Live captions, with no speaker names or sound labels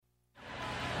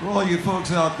For all you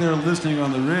folks out there listening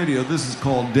on the radio, this is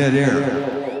called Dead Air.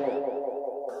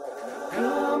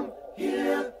 Come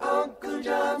hear Uncle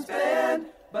John's band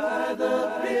by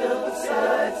the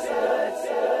riverside.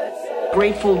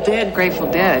 Grateful Dead,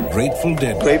 Grateful Dead. Grateful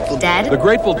Dead. Grateful Dead. The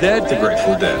Grateful Dead. The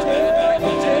Grateful Dead.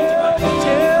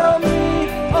 Tell me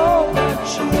all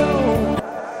that you know.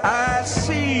 I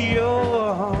see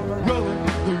your heart rolling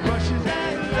the rushes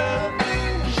and love.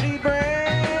 She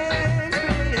brings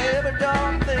me every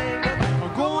dark thing.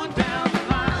 I'm going down the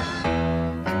line.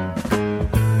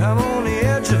 I'm on the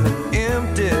edge of an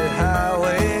empty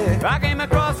highway. I came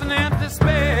across an empty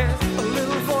space. A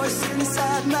little voice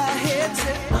inside my head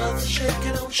said, "Mother, shake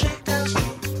it, don't shake that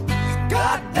street.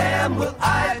 Goddamn, will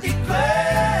I declare."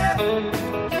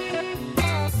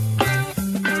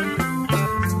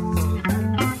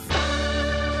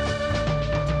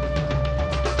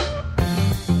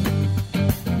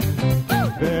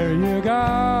 There you go.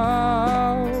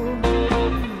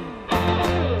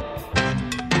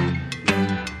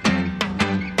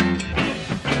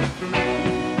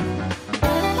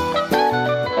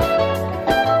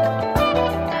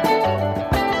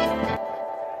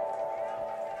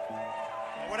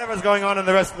 Whatever's going on in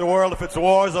the rest of the world, if it's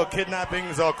wars or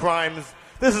kidnappings or crimes,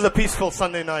 this is a peaceful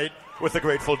Sunday night with the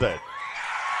Grateful Dead.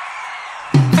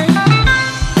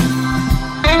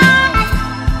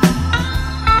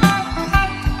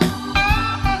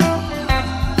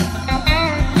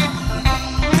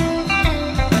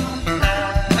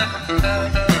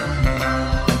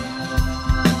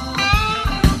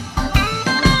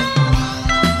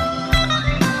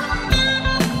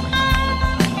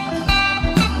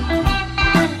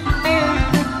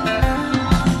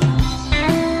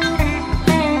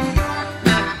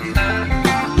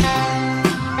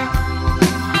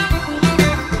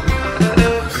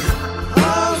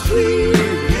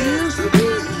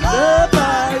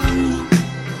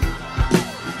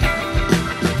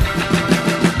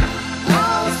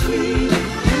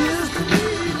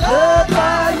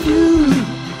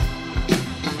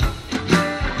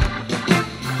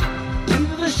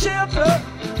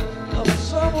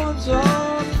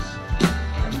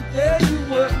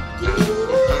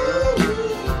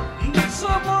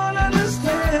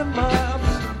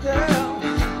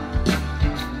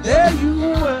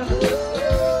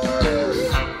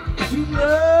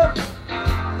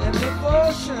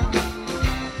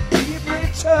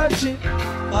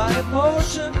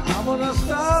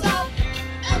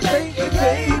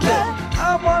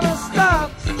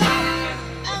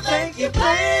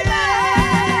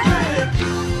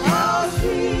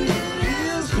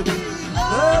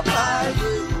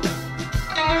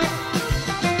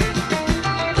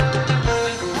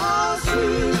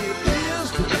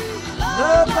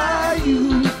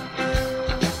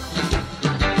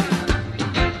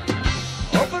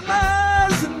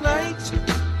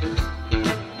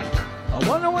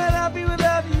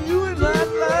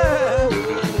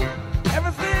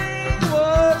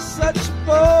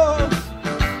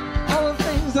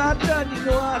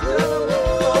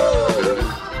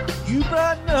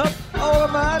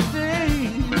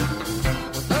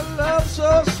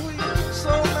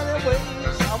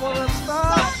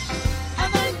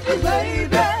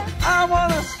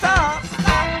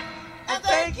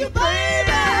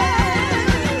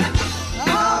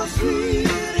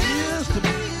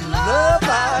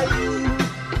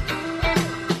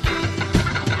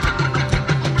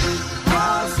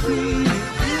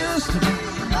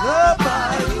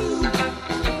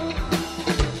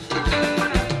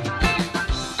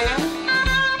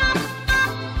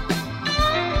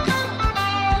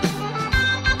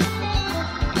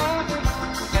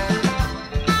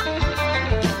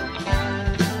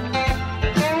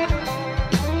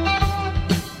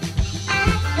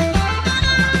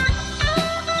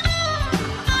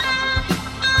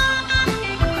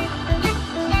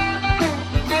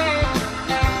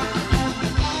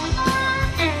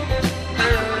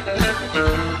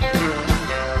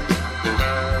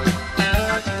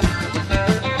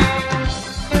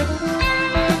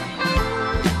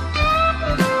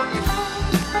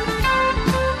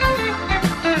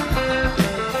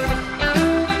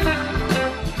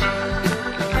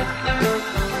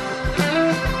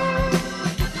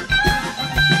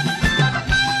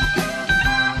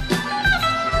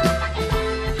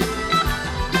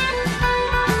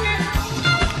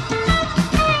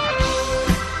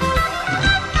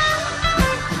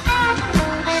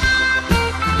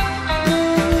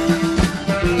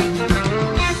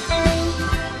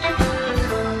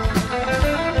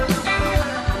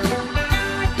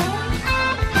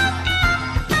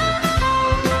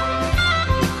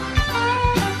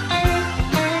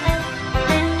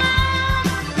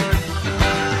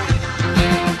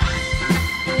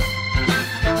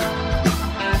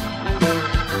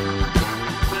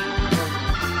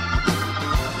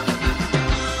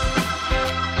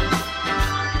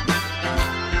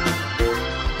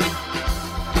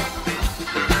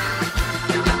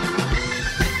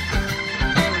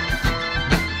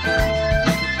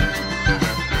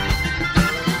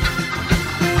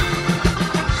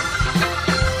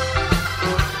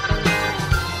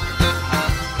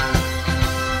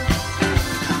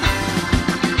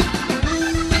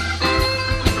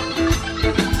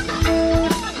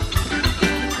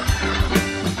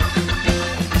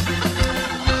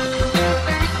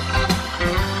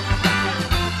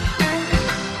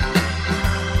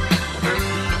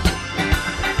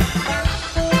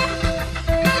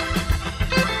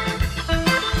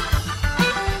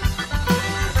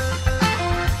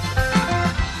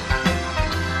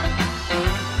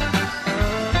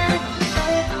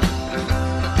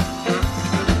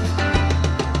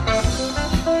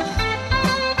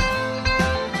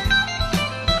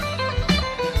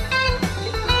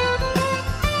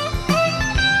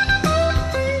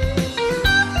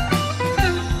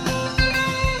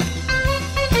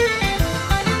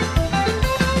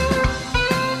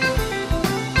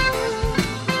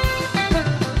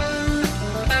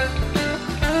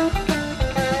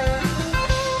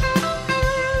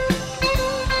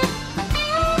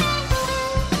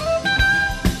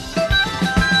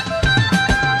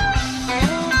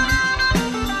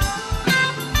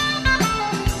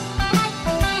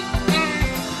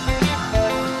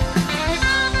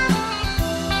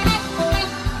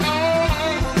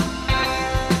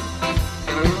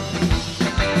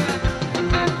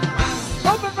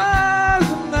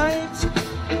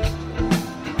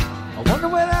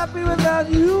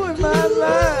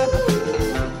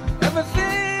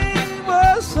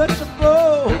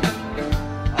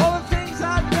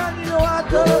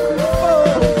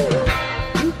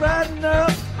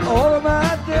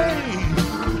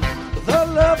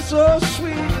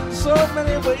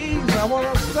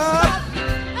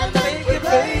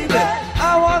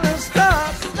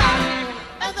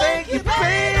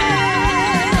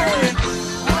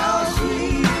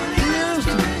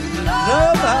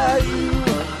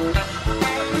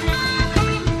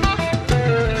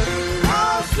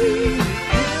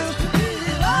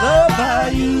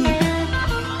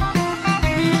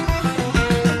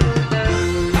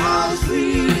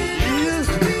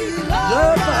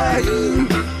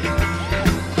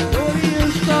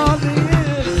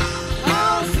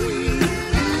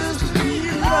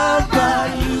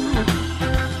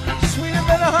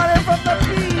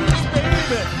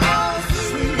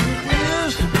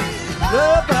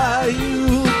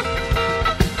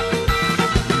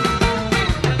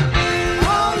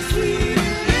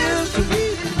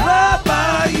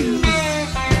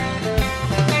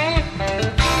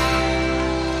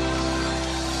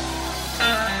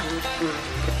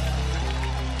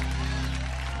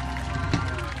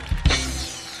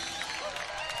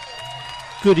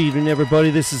 Good evening, everybody.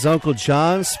 This is Uncle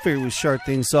John's. Figured we start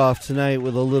things off tonight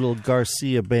with a little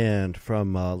Garcia Band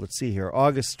from, let's see here,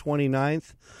 August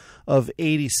 29th of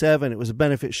 87. It was a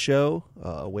benefit show.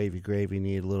 Wavy Gravy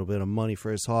needed a little bit of money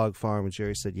for his hog farm, and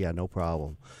Jerry said, yeah, no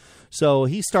problem. So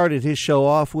he started his show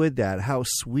off with that, How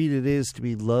Sweet It Is to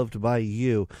Be Loved by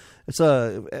You. It's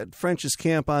at French's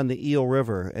Camp on the Eel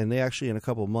River, and they actually, in a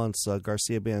couple months,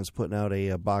 Garcia Band's putting out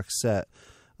a box set.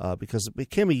 Because it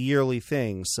became a yearly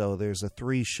thing, so there's a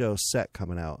 3-show set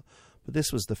coming out. But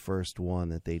this was the first one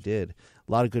that they did.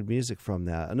 A lot of good music from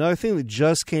that. Another thing that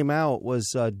just came out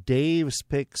was Dave's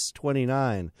Picks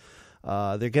 29.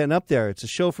 They're getting up there. It's a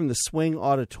show from the Swing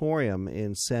Auditorium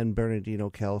in San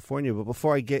Bernardino, California. But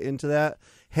before I get into that,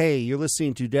 hey, you're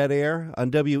listening to Dead Air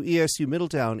on WESU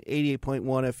Middletown, 88.1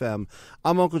 FM.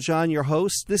 I'm Uncle John, your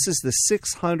host. This is the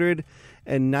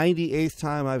 698th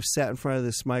time I've sat in front of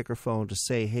this microphone to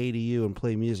say hey to you and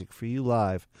play music for you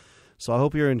live. So I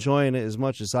hope you're enjoying it as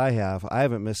much as I have. I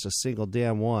haven't missed a single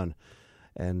damn one.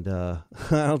 And I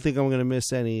don't think I'm going to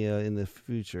miss any in the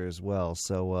future as well.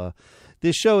 So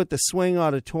this show at the Swing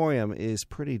Auditorium is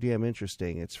pretty damn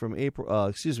interesting. It's from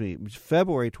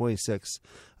February 26th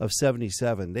of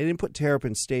 77. They didn't put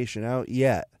Terrapin Station out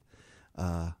yet,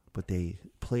 but they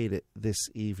played it this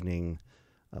evening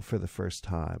for the first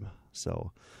time.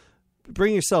 So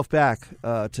bring yourself back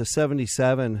to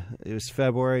 77. It was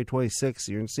February 26th.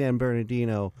 You're in San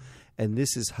Bernardino, and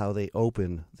this is how they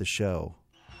open the show.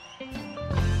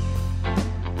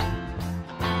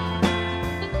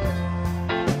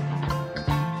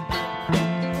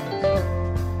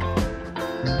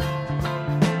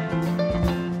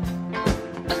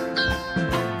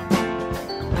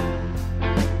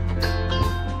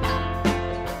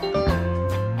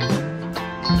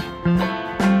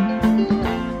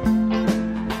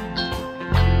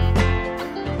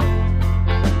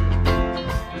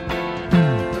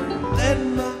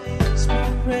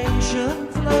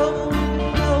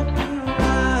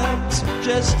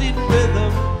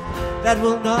 That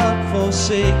will not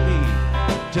forsake me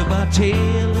till my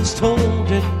tale is told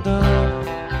and done.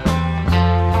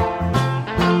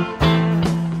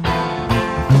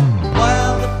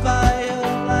 While the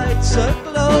fire lights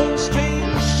aglow,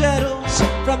 strange shadows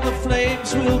from the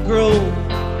flames will grow,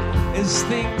 as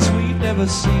things we've never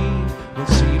seen will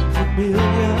seem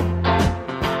familiar.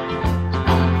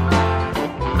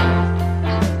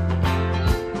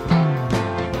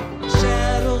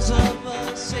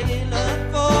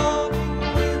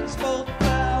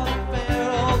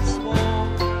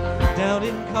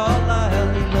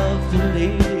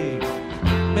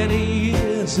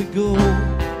 Ago.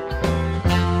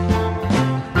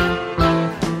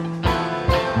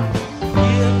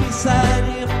 Here beside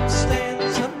him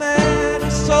stands a man,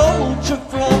 a soldier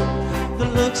from the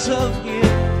looks of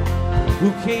him,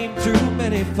 who came through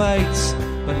many fights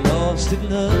but lost in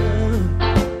love.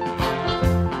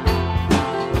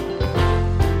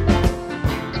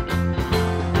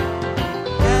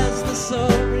 As the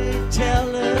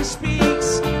storyteller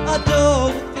speaks, a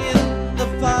door within the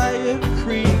fire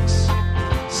creaks.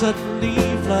 Suddenly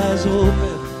flies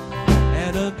open,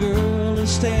 and a girl is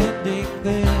standing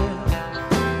there.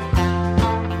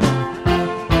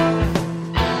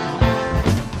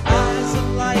 Eyes of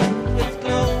light with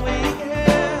glowing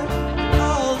hair,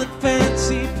 all that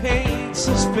fancy paints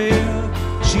to spare.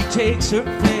 She takes her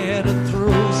fan and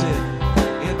throws it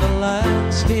in the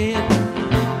lion's den.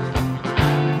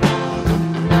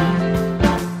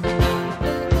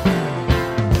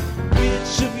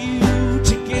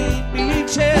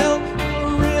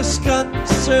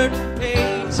 Certain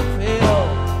pains of hell,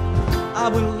 I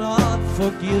will not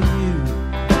forgive you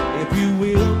if you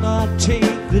will not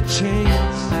take the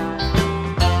chance.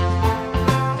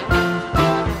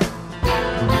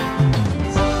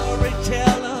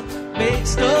 Storyteller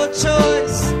makes no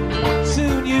choice,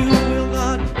 soon you will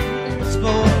not hear his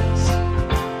voice.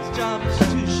 His job is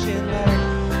to shed light.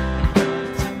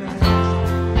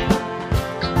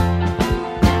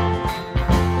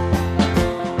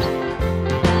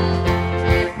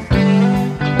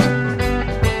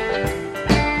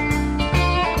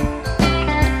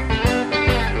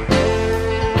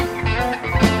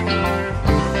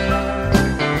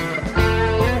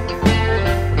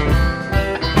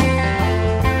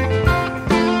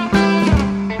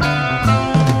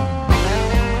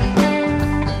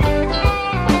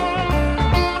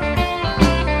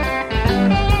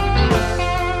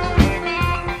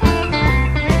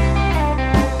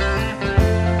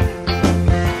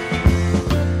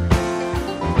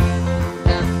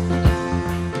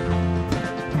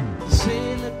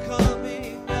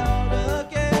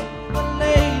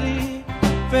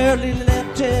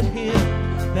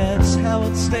 how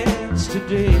it stands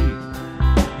today.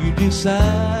 You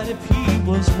decide if he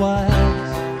was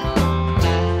wise.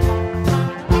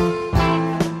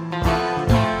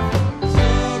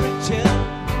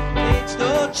 Storytelling makes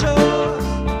no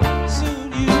choice.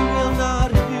 Soon you will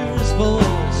not hear his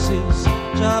voice. His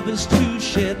job is to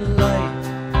shed light,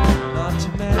 not to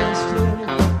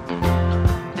master.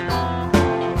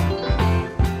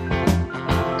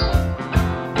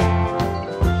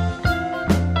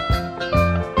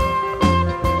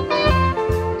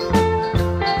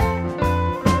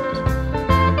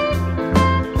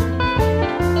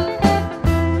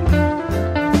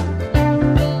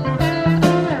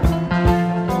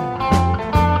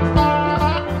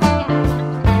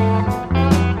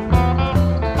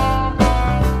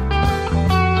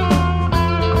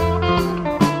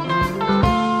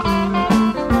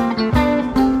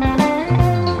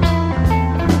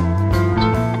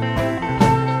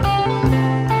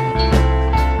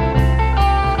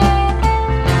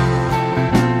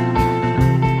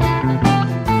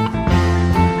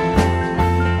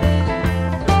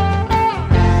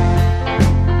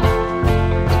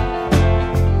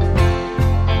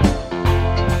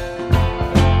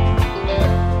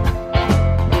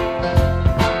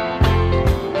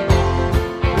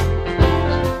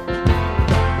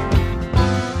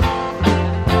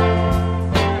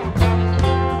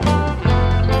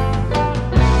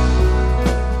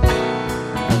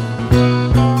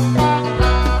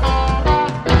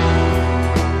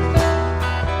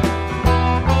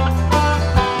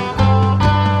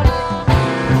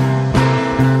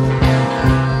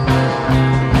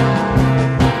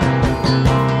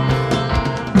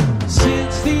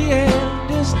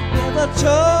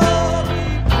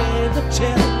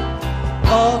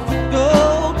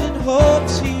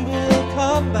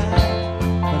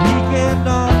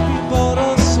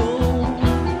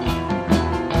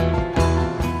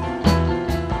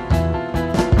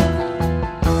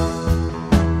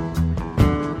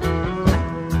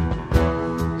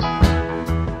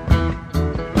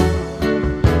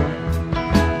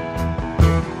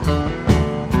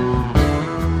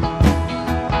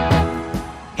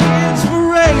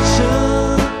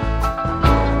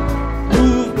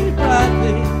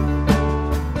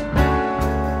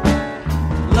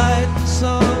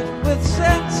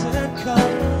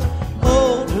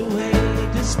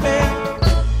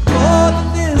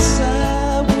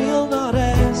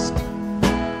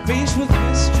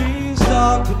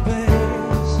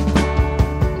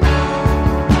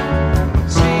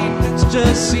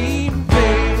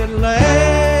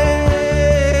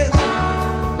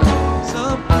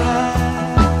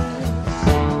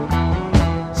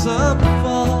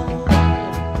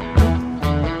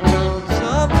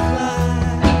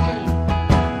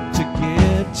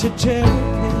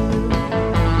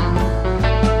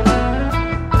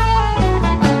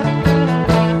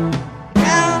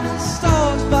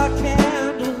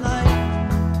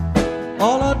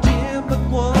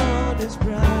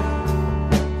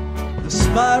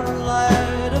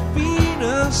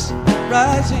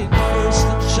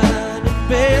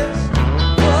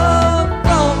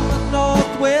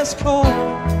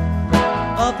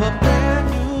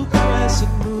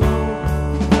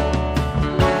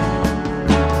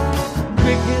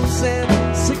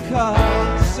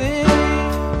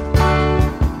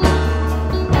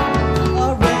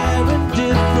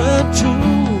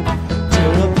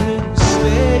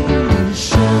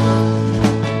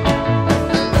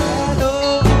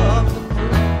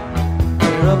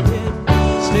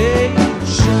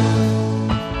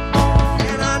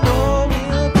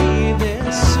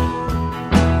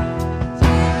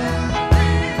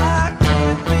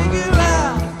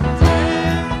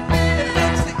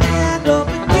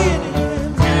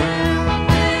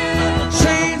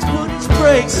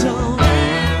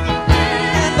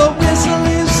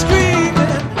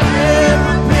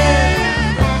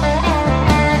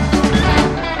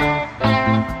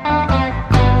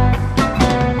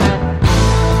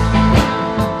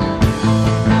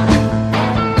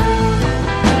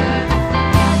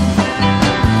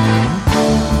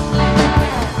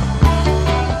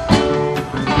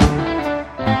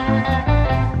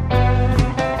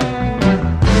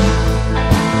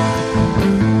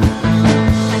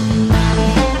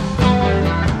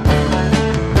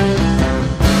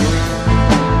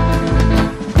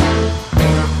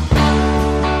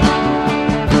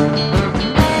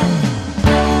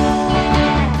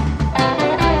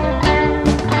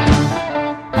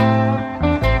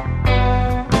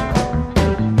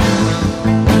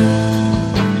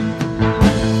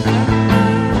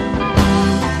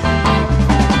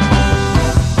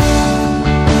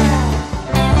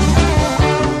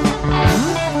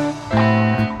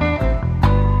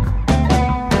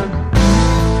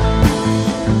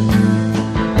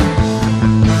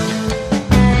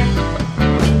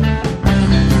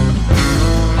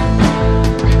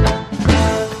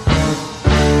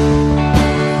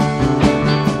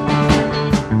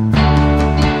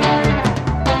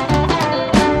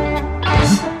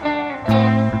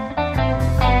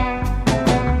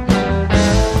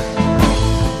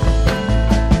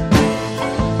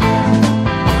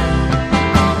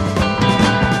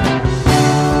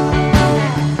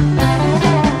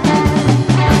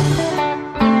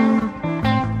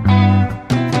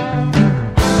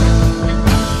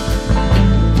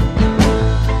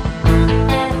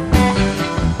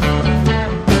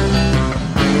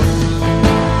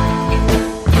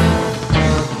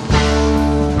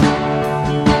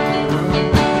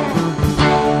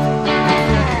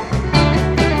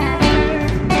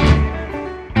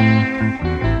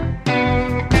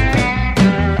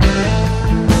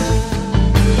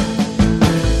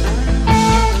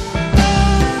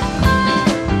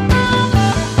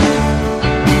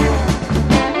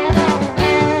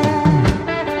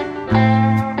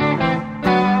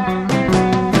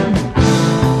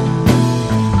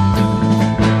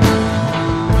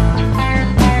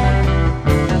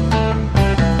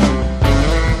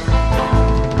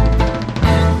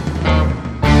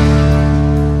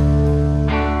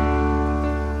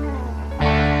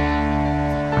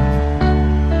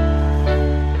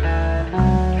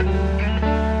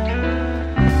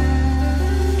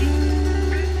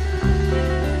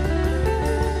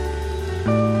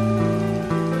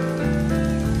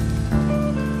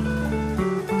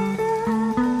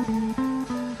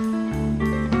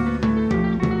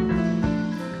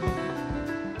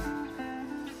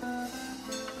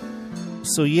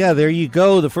 So yeah, there you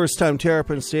go. The first time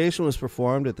Terrapin Station was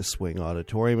performed at the Swing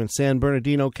Auditorium in San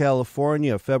Bernardino,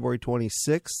 California, February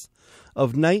 26th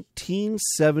of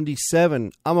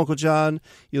 1977. I'm Uncle John.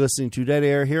 You're listening to Dead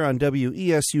Air here on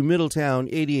WESU Middletown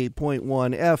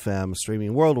 88.1 FM,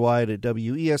 streaming worldwide at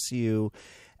WESUFM.org.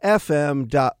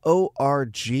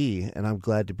 And I'm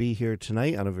glad to be here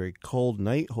tonight on a very cold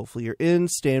night. Hopefully you're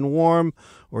staying warm,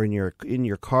 or in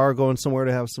your car going somewhere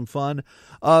to have some fun.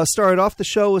 Started off the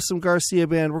show with some Garcia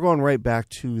Band. We're going right back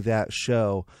to that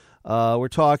show. We're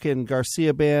talking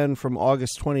Garcia Band from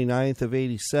August 29th of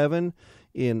 87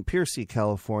 in Piercy,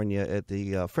 California at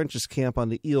the French's Camp on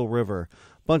the Eel River.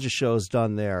 Bunch of shows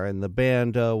done there. And the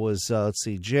band was,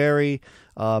 Jerry,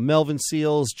 Melvin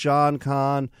Seals, John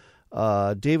Kahn,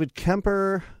 David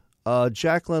Kemper,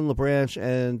 Jacqueline LeBranche,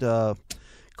 and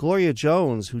Gloria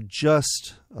Jones, who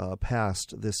just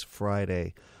passed this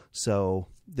Friday. So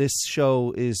this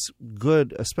show is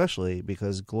good, especially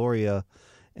because Gloria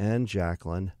and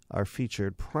Jacqueline are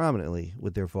featured prominently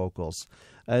with their vocals.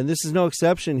 And this is no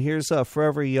exception. Here's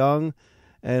Forever Young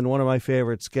and one of my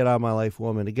favorites, Get Out of My Life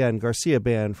Woman. Again, Garcia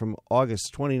Band from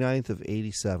August 29th of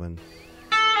 87.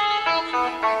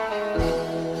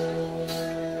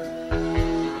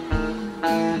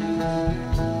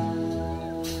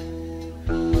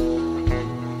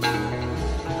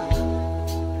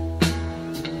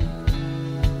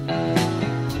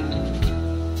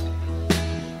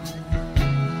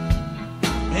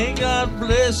 May God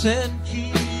bless and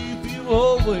keep you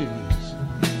always.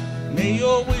 May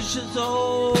your wishes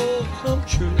all come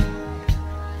true.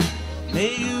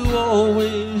 May you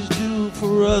always do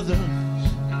for others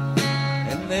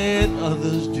and let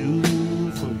others do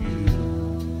for you.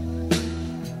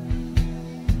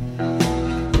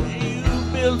 May you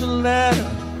build a ladder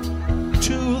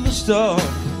to the stars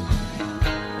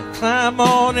and climb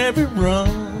on every rung,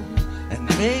 and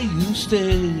may you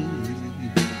stay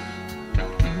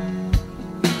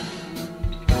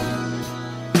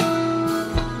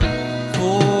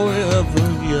forever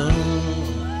young.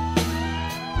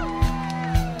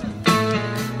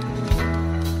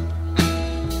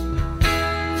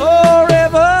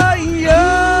 Forever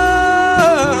young.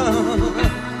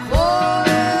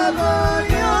 Forever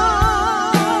young.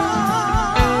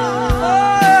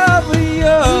 Forever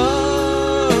young.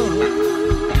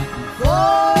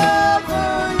 Forever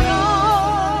young.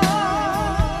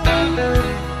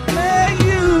 May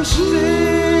you stay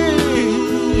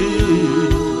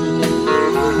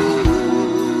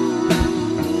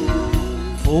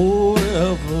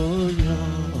forever young.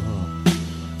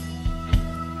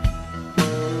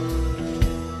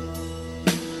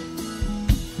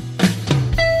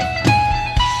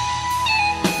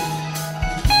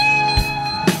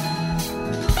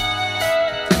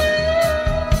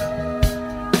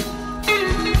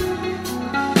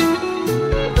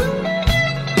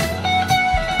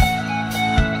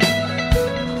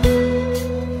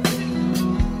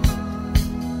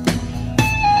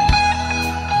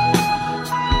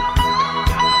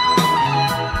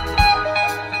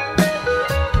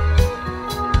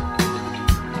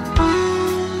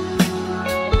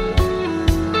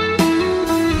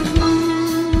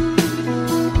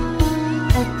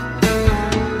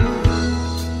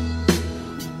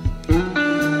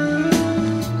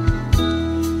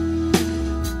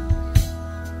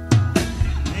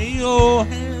 May your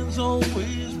hands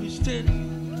always be steady.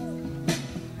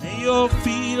 May your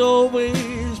feet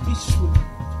always be swift.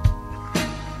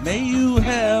 May you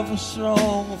have a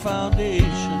strong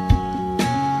foundation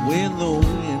when the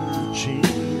wind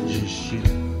changes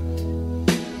shift.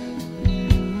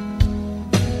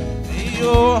 May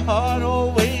your heart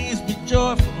always be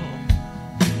joyful.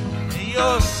 May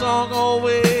your song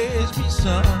always be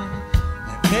sung.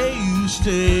 And may you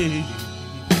stay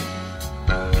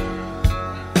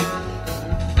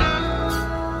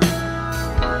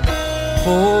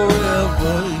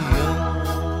forever young.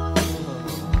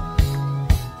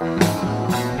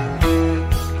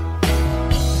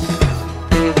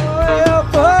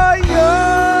 Forever young.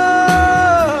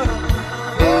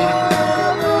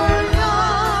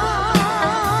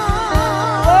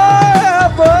 Forever young.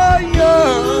 Forever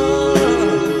young.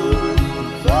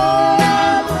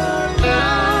 Forever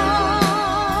young.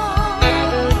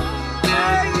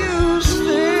 May you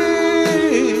stay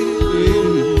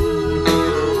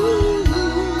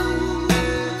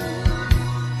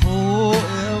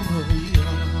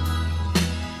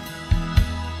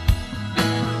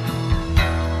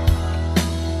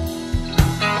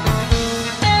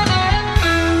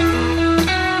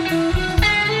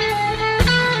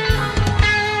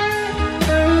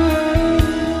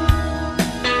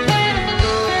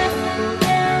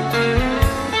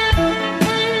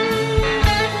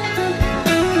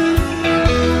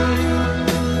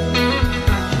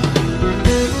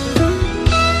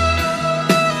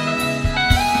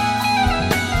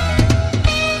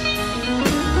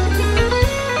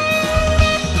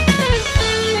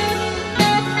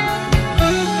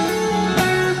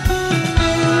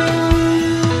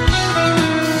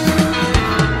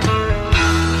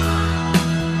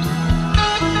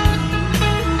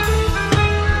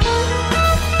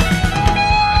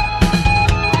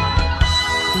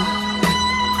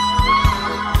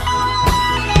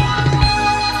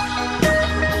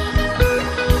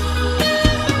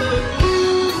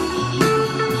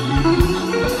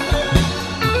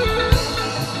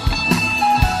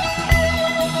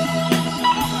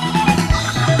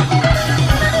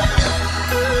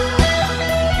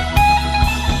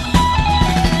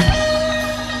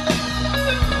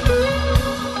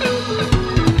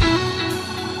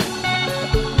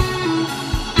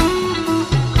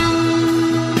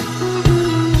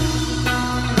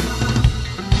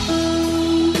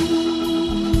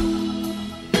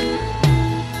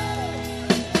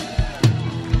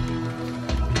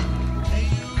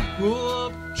grow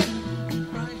up to be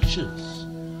righteous.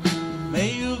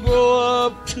 May you grow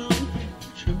up to be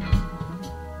true.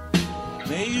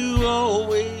 May you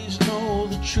always know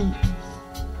the truth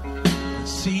and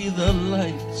see the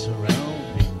light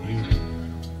surrounding you.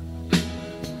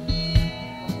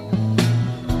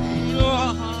 May your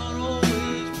heart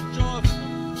always be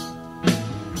joyful.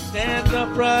 Stand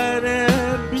upright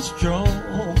and be strong,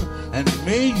 and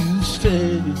may you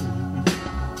stay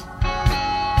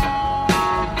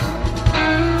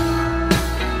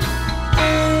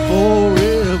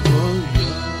forever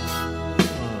young.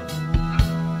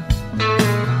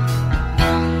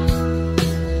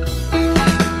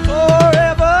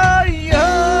 Forever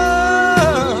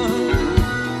young.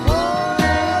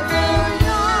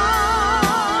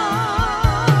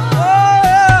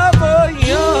 Forever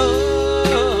young.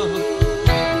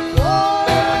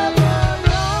 Forever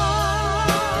young.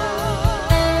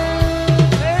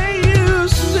 May you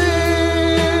stay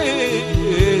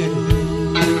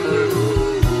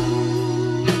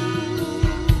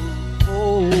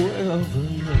forever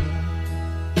young.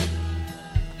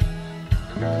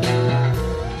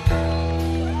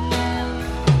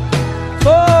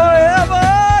 Forever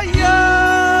young.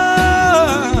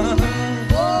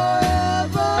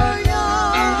 Forever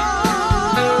young.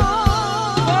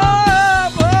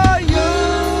 Forever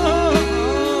young.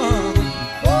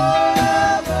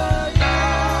 Forever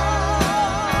young.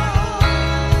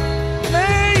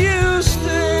 May you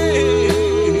stay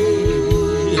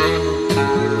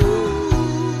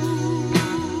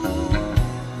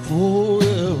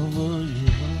forever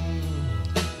young.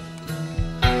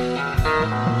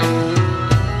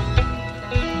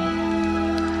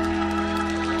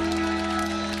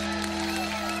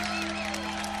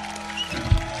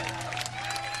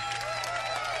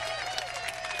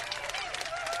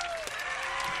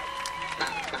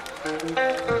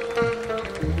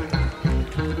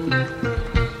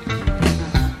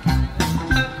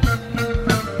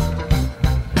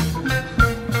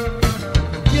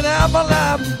 Get out my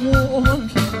life, woman.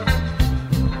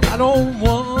 I don't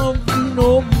want you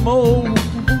no more.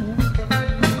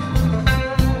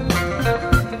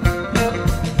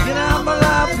 Get out my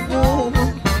life, woman.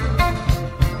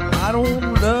 I don't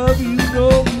love you no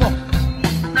more.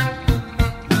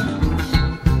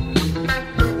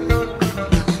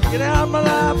 Get out my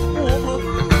life, woman.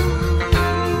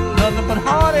 Nothing but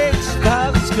heartaches,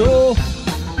 let's go.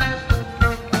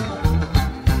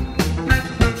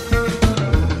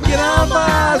 Get out my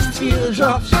eyes,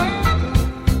 teardrops. I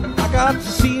got to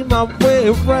see my way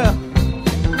around.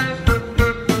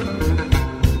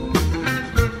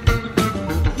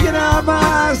 Get out my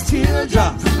eyes,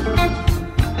 teardrops.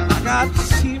 I got to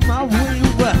see my way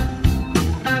around.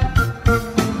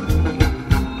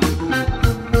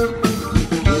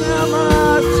 Get out my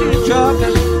eyes, teardrops.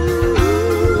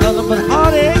 Nothing but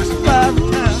heartaches by the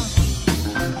town.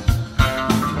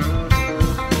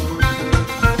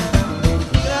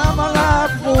 Get out my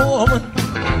life, woman.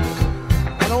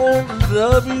 I don't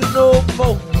love you no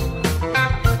more.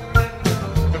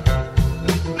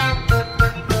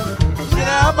 Get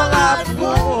out my life,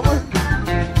 woman.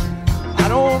 I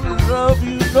don't love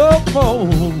you no more.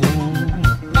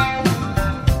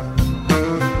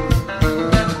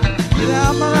 Get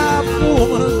out my life,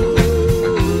 woman.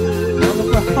 Nothing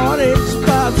but heartaches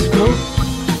about to go.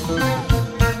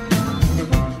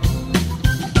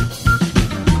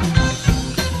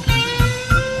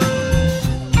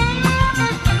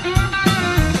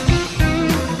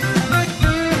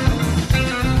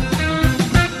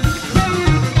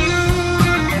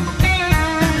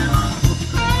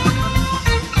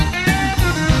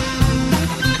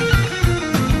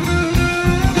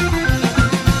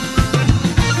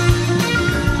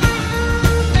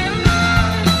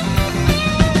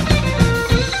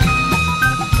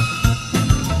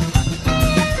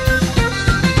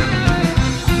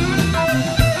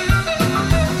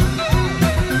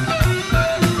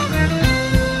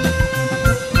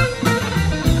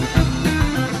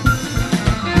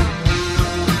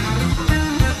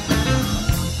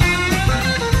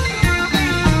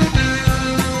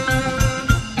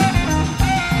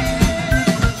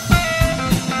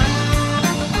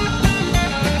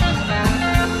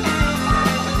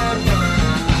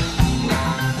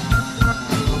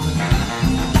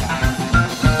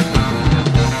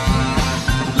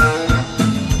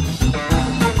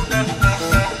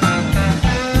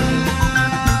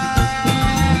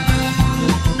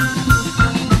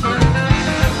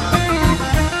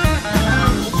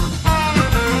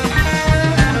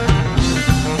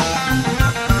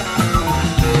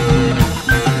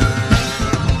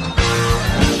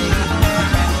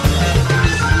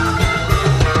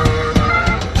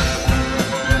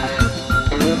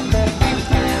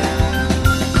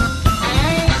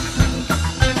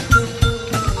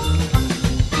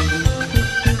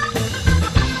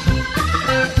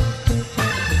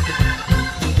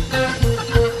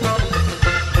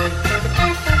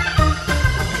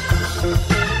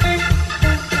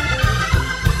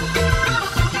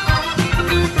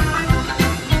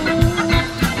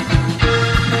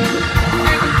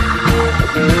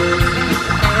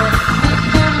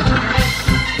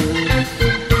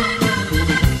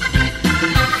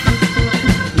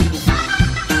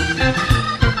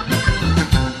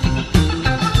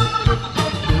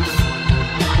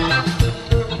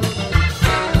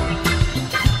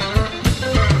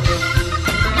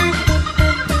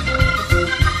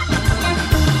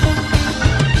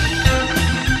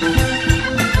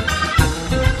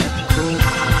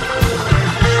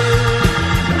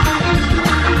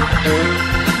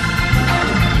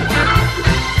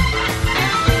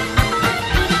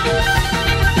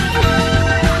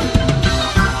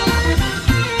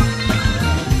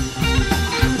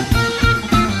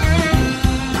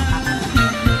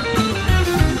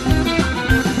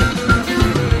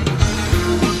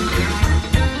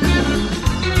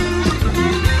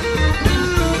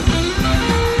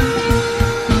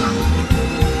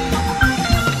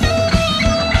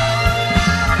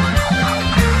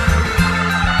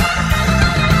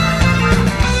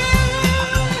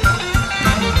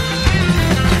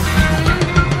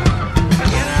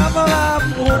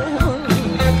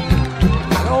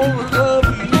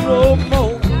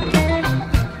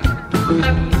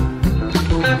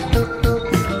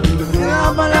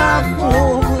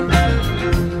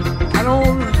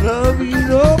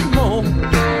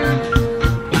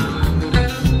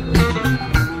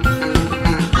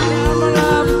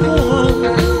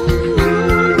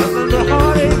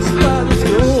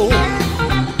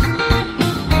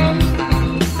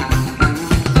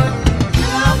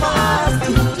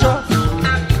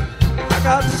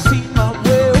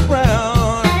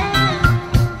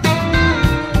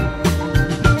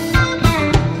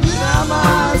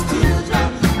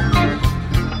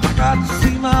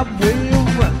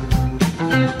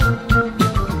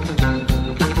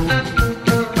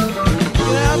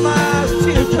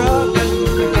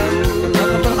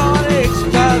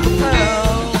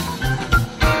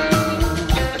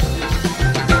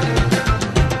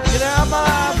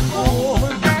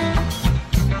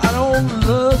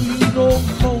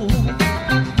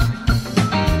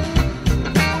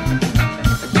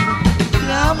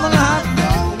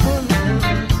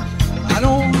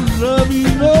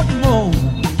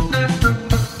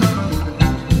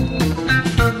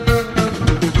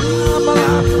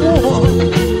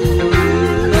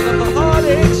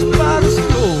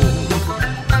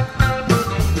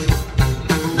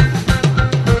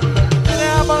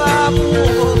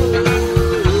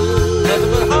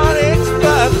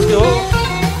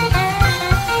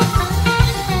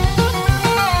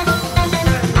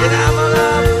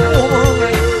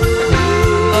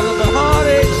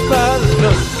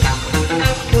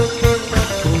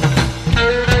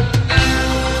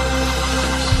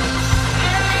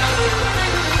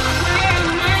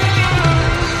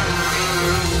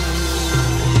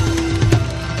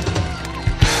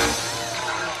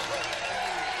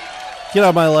 Get out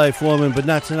of my life, woman, but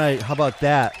not tonight. How about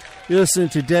that? You're listening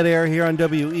to Dead Air here on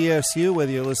WESU,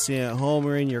 whether you're listening at home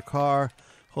or in your car.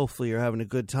 Hopefully you're having a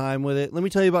good time with it. Let me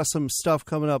tell you about some stuff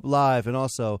coming up live, and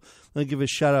also let me give a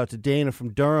shout-out to Dana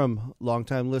from Durham,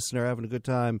 longtime listener, having a good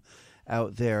time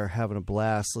out there, having a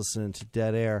blast listening to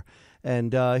Dead Air.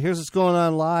 And here's what's going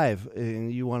on live.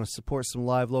 And you want to support some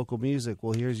live local music,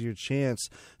 well, here's your chance.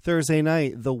 Thursday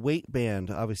night, The Weight Band.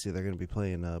 Obviously, they're going to be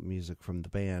playing music from the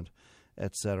band,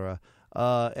 etc.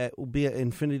 Will be at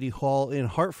Infinity Hall in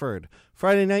Hartford.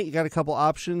 Friday night, you got a couple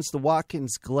options. The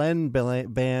Watkins Glen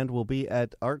Band will be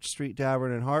at Arch Street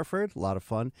Tavern in Hartford. A lot of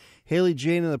fun. Haley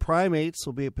Jane and the Primates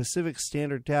will be at Pacific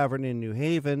Standard Tavern in New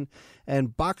Haven.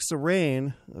 And Box of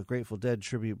Rain, a Grateful Dead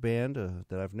tribute band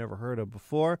that I've never heard of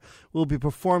before, will be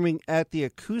performing at the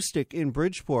Acoustic in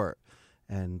Bridgeport.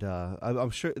 And I'm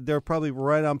sure they're probably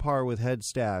right on par with Head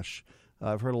Stash.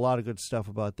 I've heard a lot of good stuff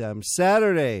about them.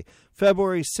 Saturday,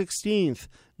 February 16th,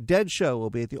 Dead Show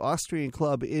will be at the Austrian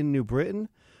Club in New Britain.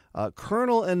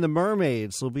 Colonel and the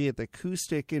Mermaids will be at the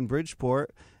Acoustic in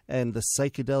Bridgeport. And the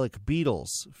Psychedelic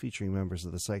Beatles, featuring members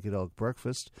of the Psychedelic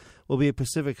Breakfast, will be at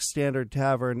Pacific Standard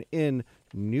Tavern in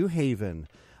New Haven.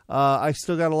 I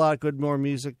still got a lot of good more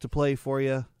music to play for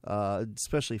you,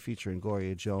 especially featuring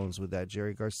Gloria Jones with that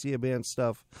Jerry Garcia Band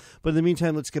stuff. But in the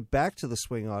meantime, let's get back to the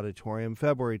Swing Auditorium,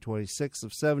 February 26th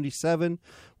of 77,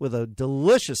 with a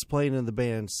delicious Playing in the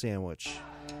Band sandwich.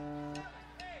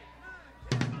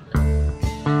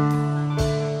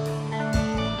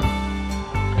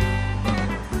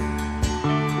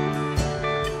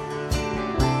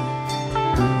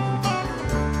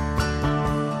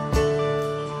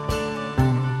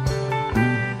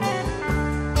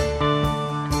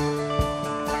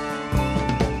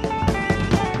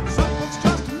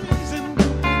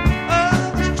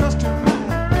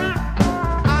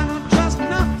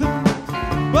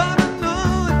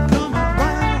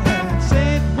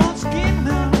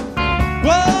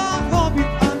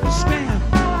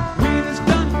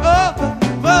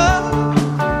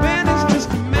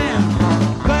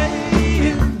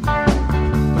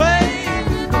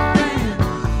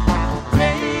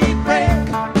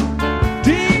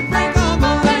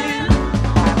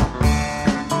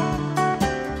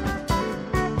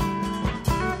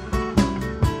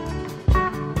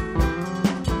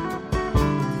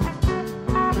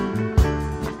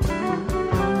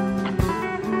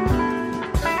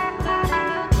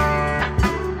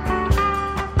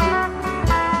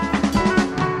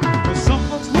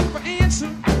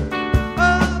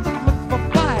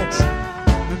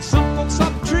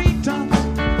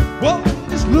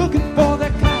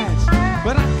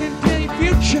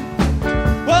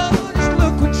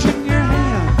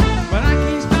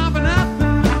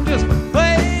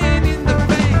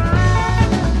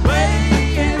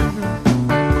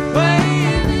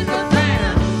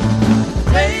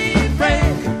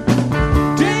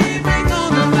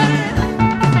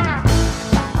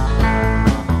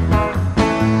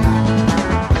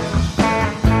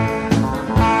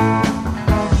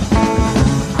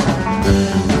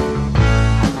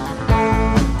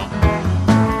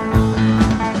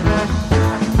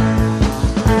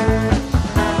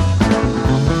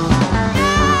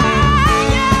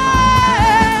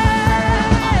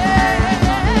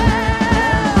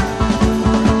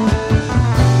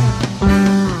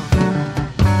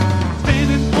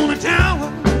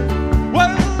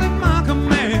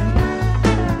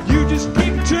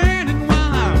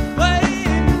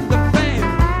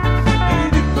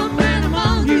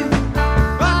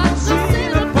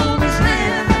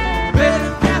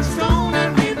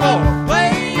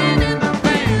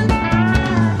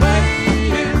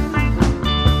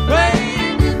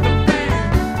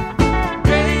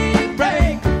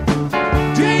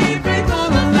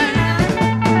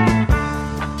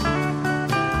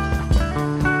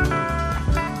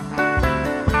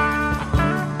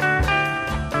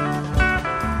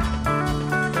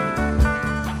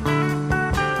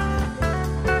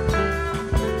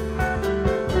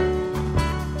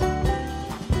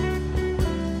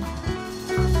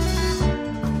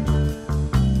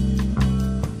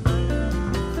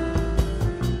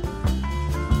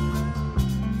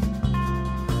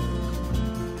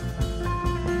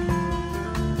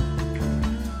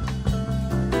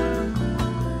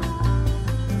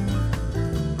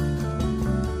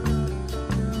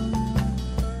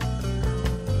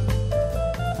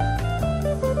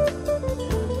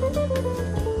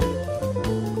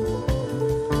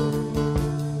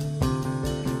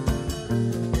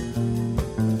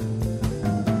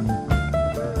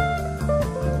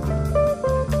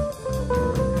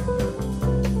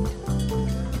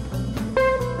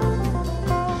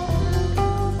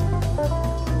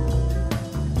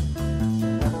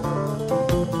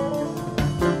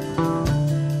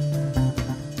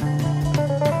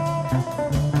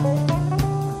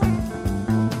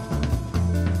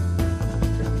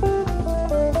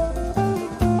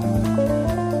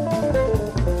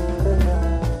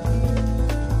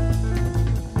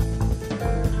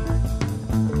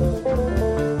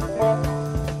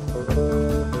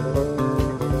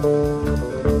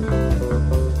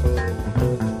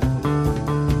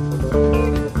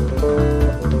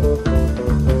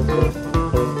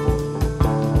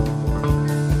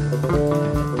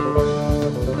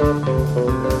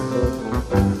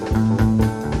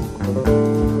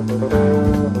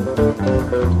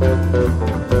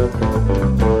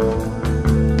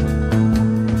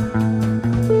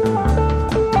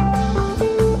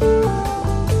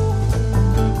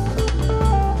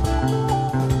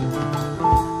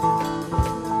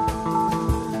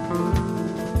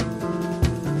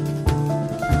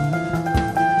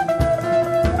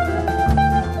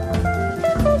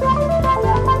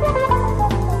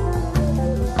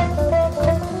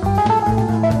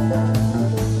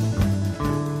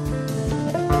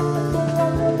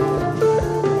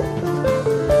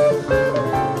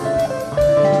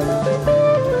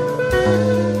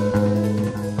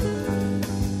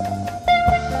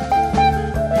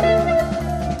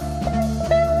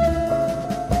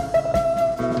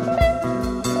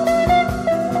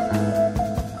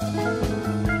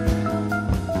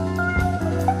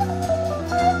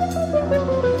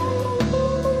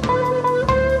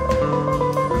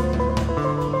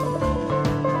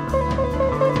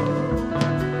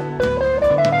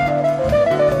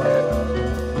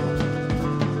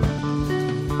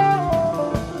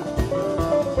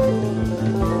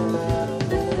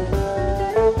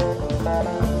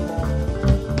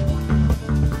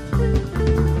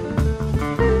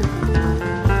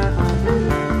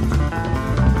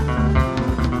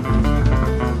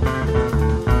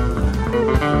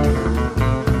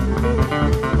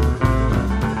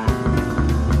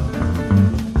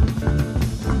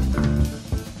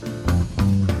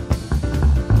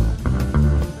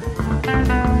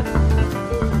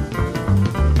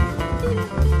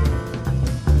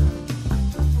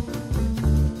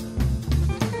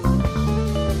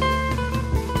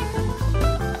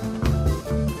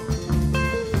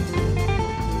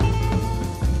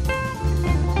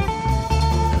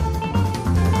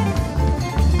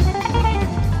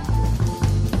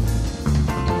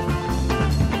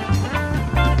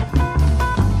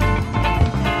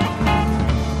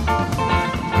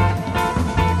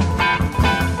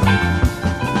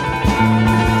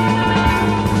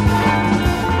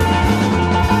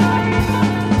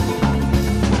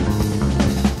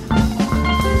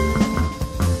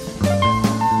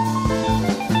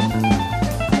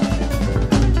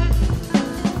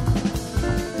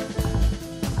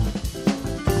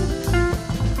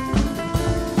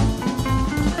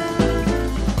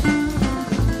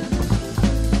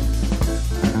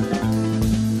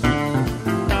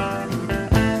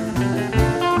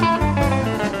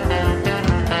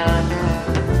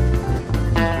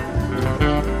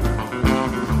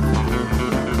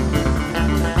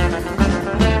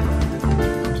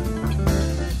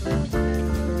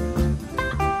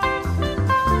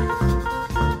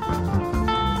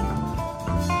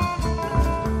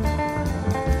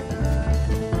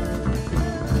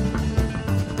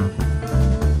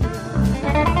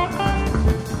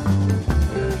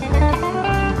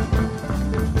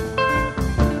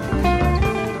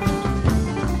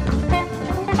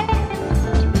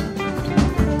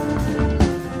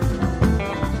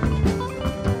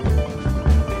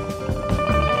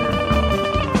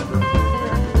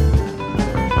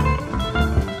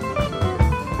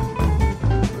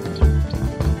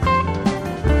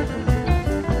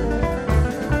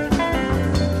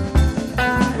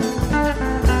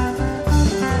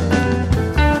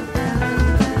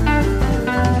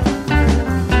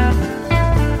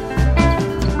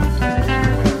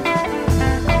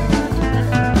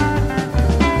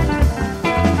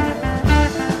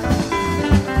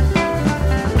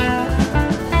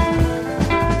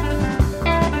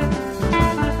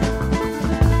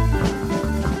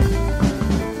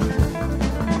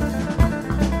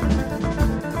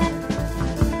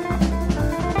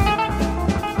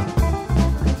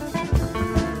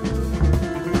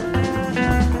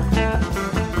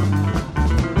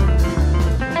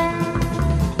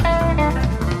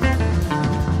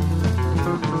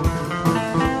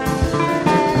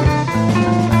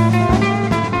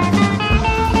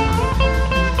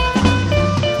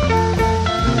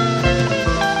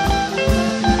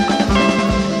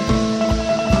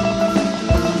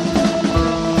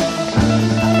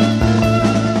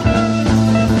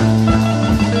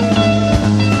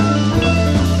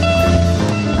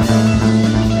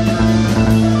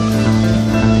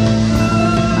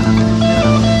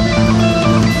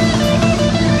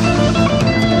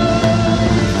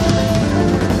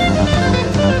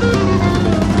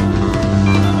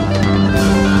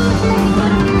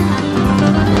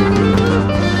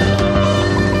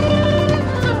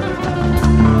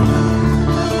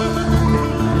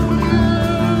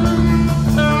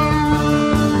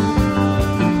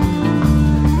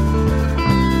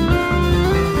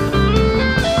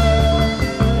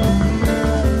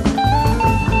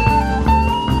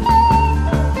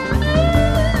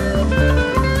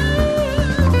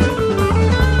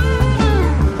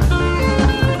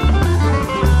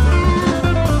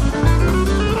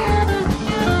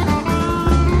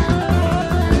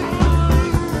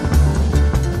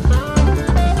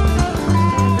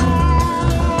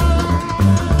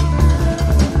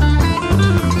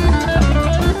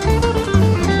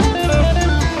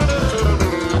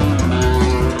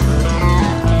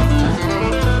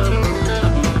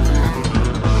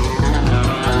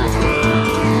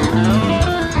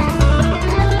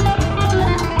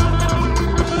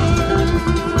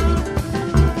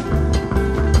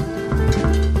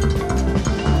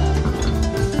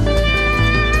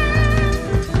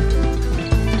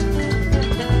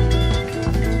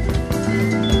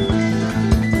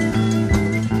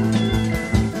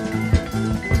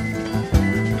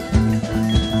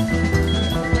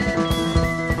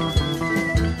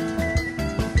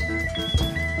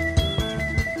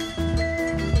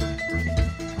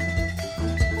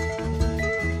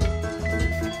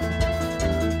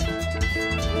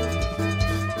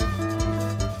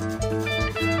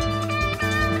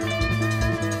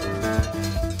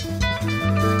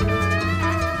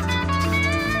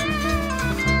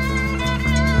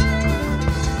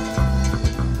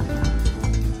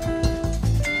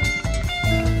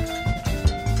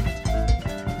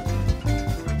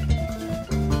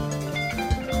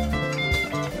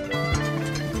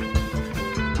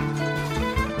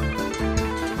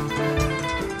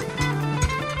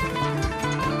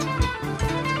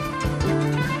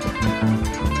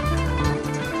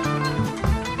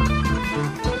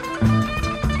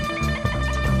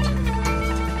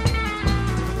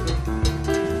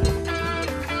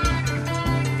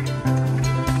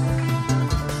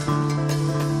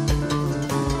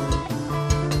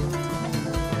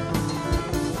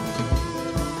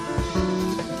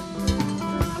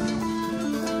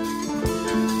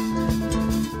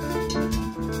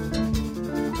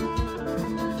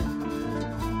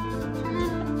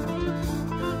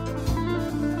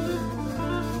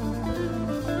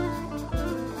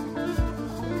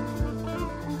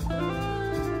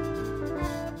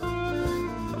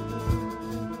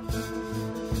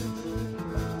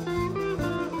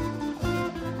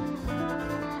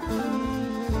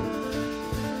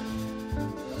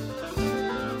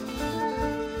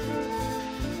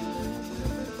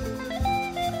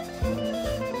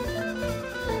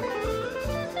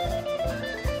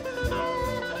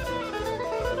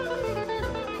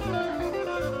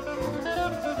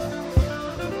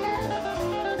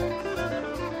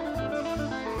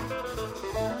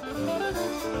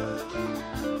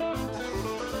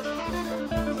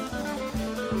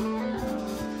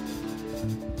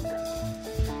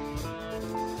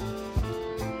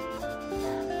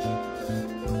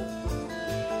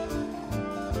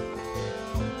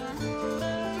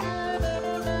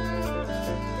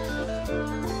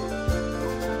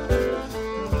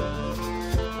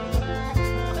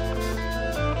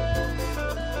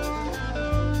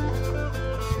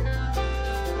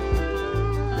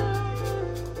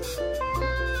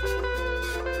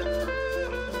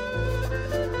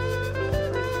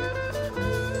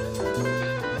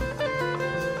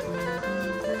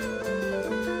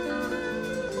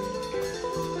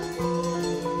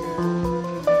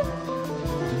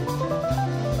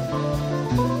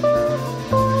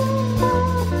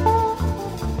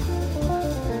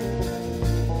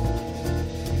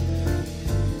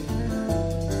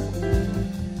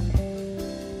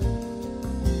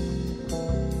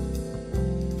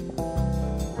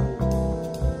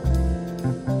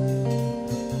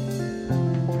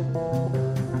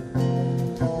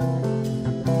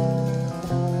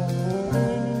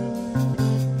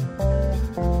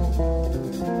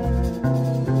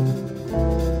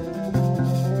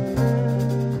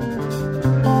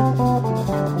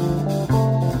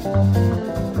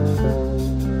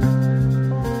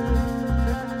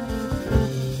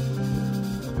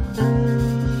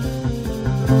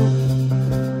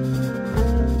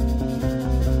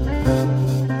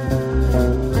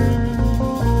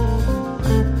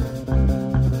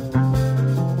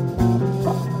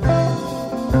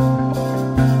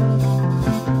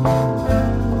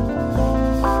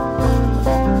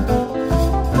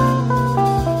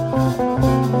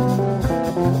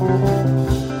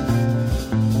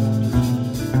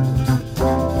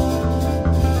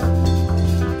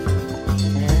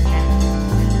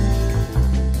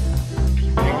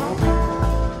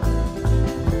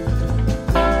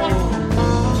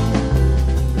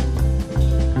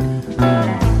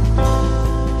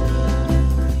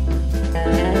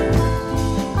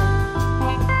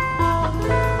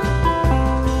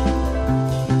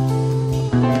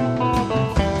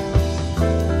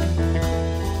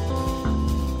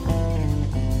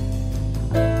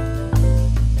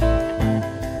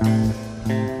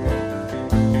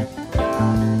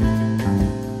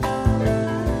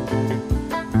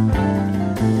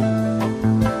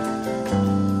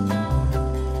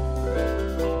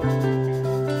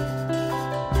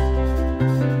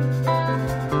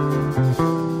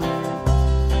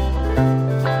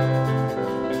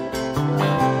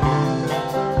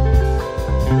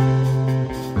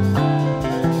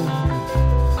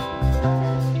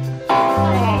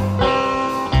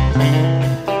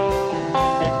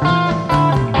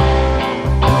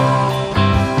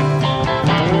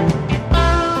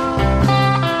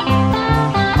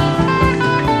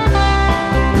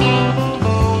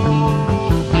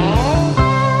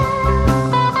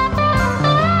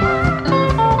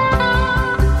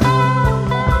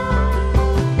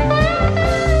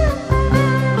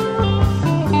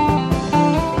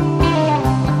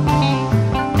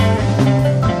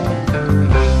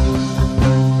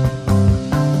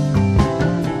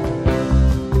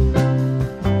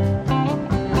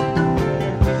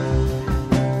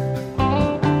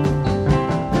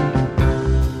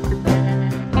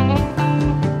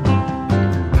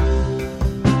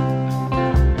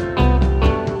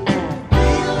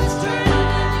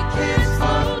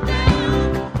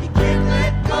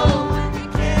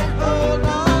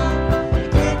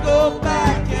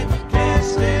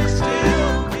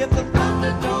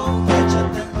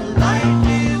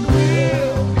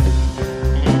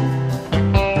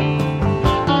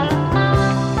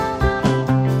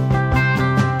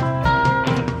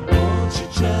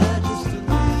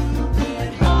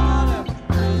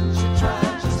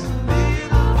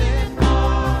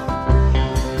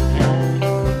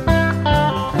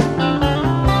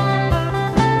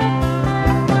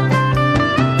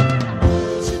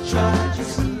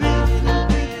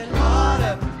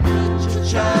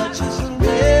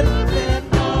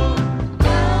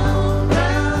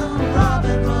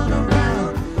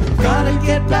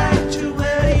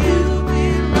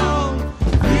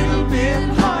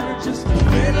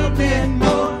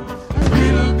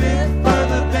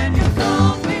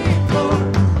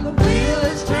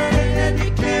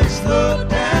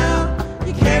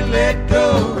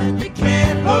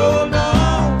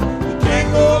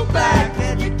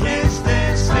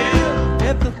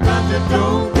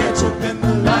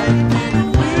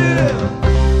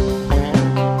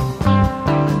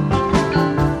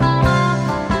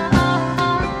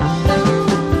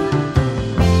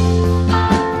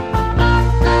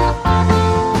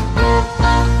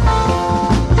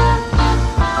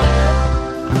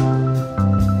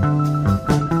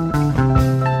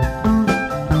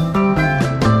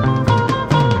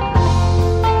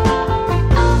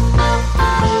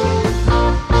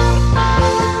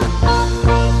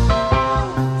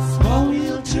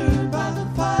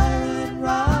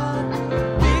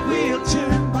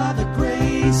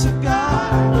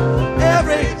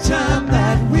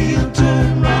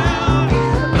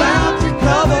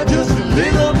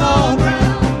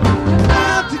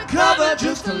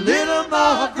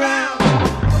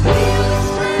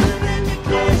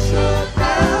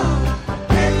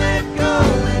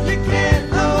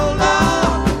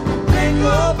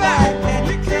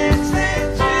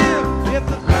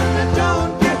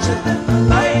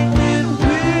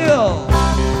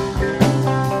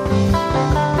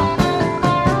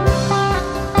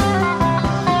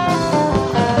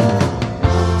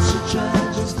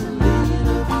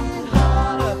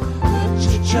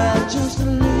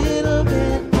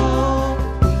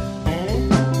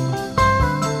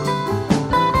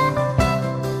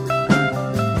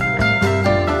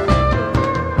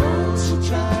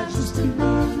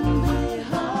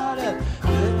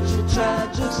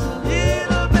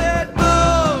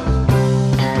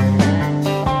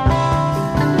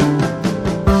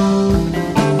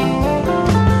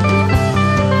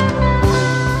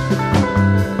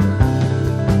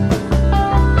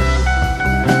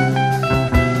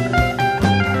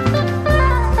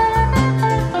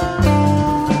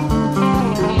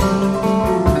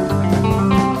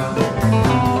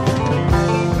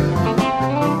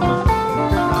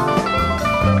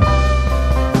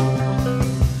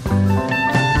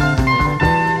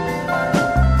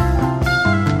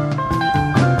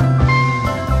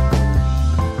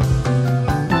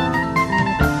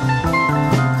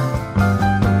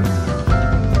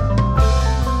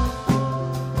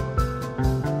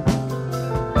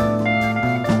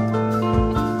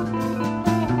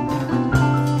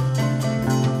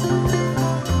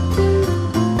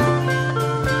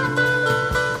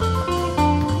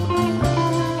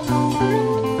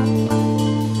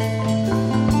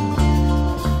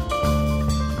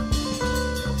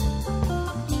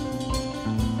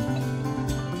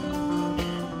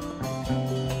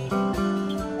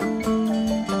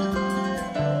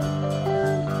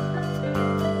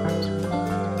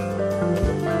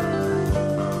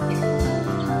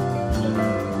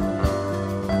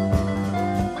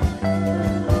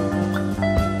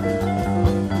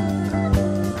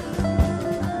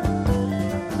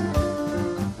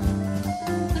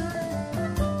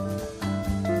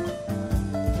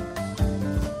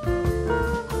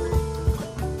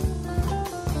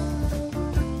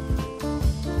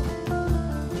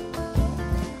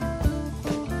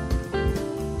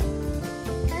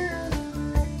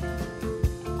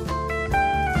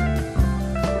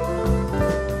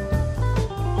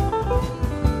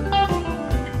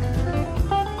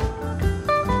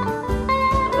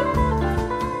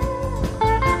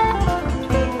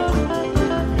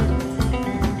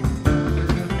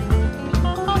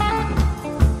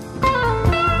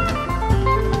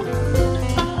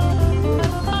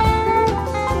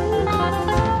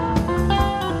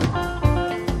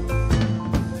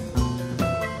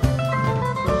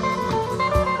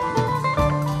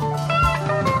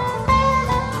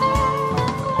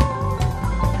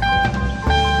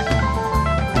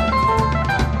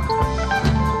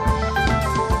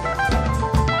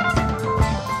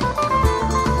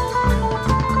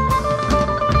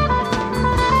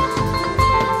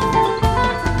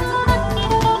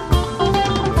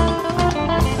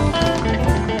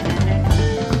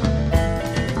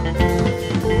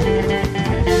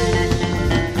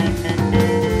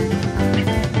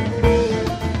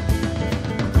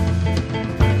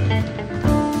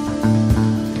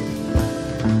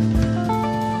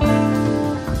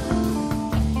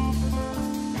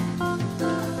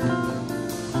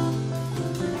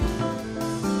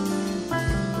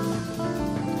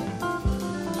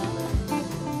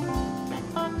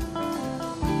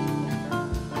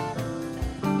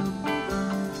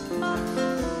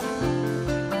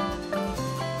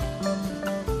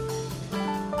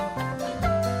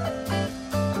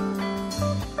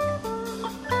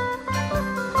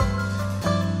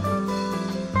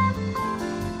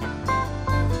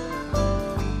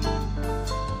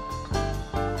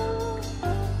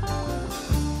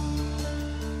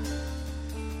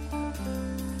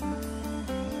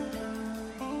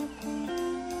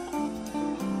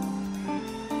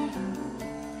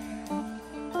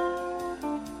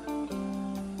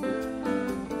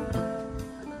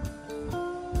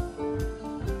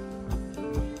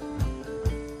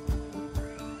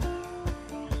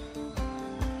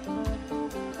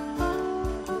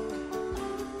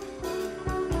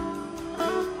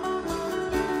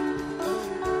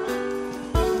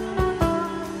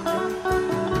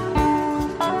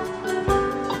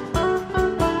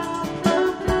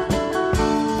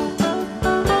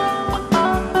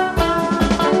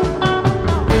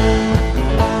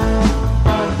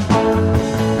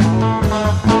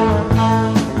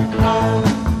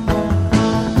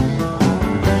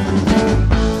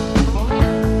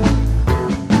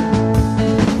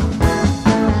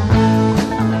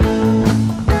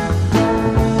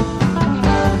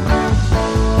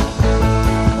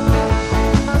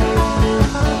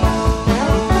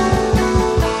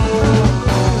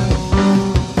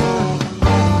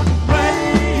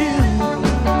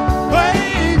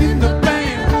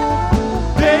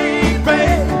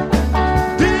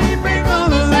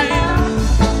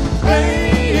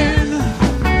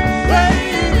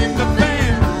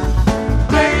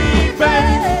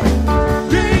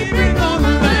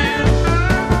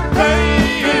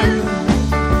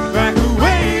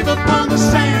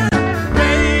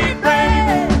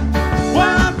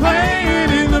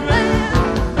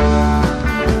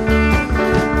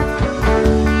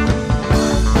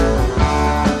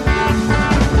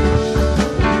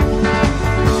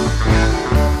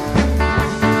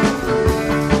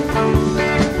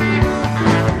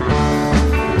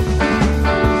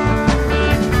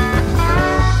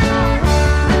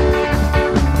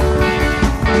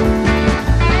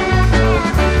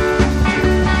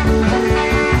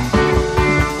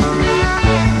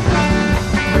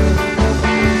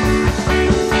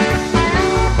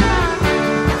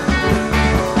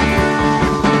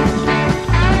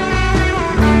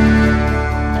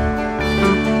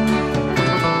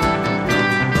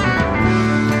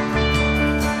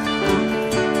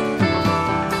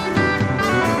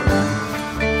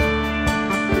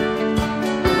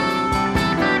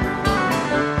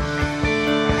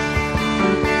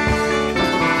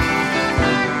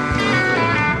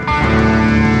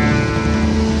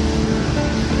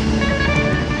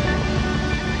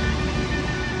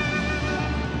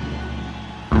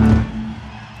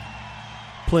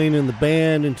 Playing in the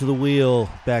Band, Into the Wheel,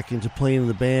 back into Playing in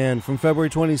the Band from February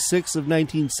 26th of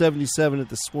 1977 at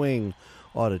the Swing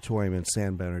Auditorium in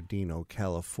San Bernardino,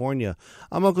 California.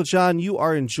 I'm Uncle John. You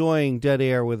are enjoying Dead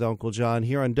Air with Uncle John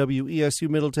here on WESU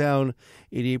Middletown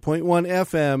 88.1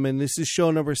 FM, and this is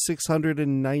show number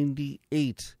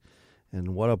 698.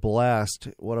 And what a blast,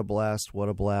 what a blast, what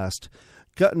a blast.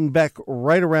 Cutting back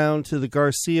right around to the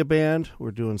Garcia Band.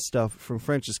 We're doing stuff from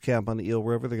French's Camp on the Eel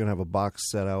River. They're going to have a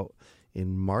box set out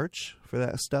in March for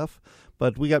that stuff.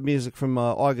 But we got music from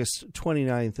August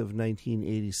 29th of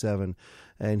 1987.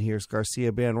 And here's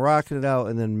Garcia Band rocking it out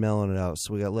and then mellowing it out.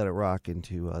 So we got Let It Rock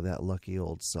into That Lucky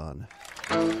Old Sun.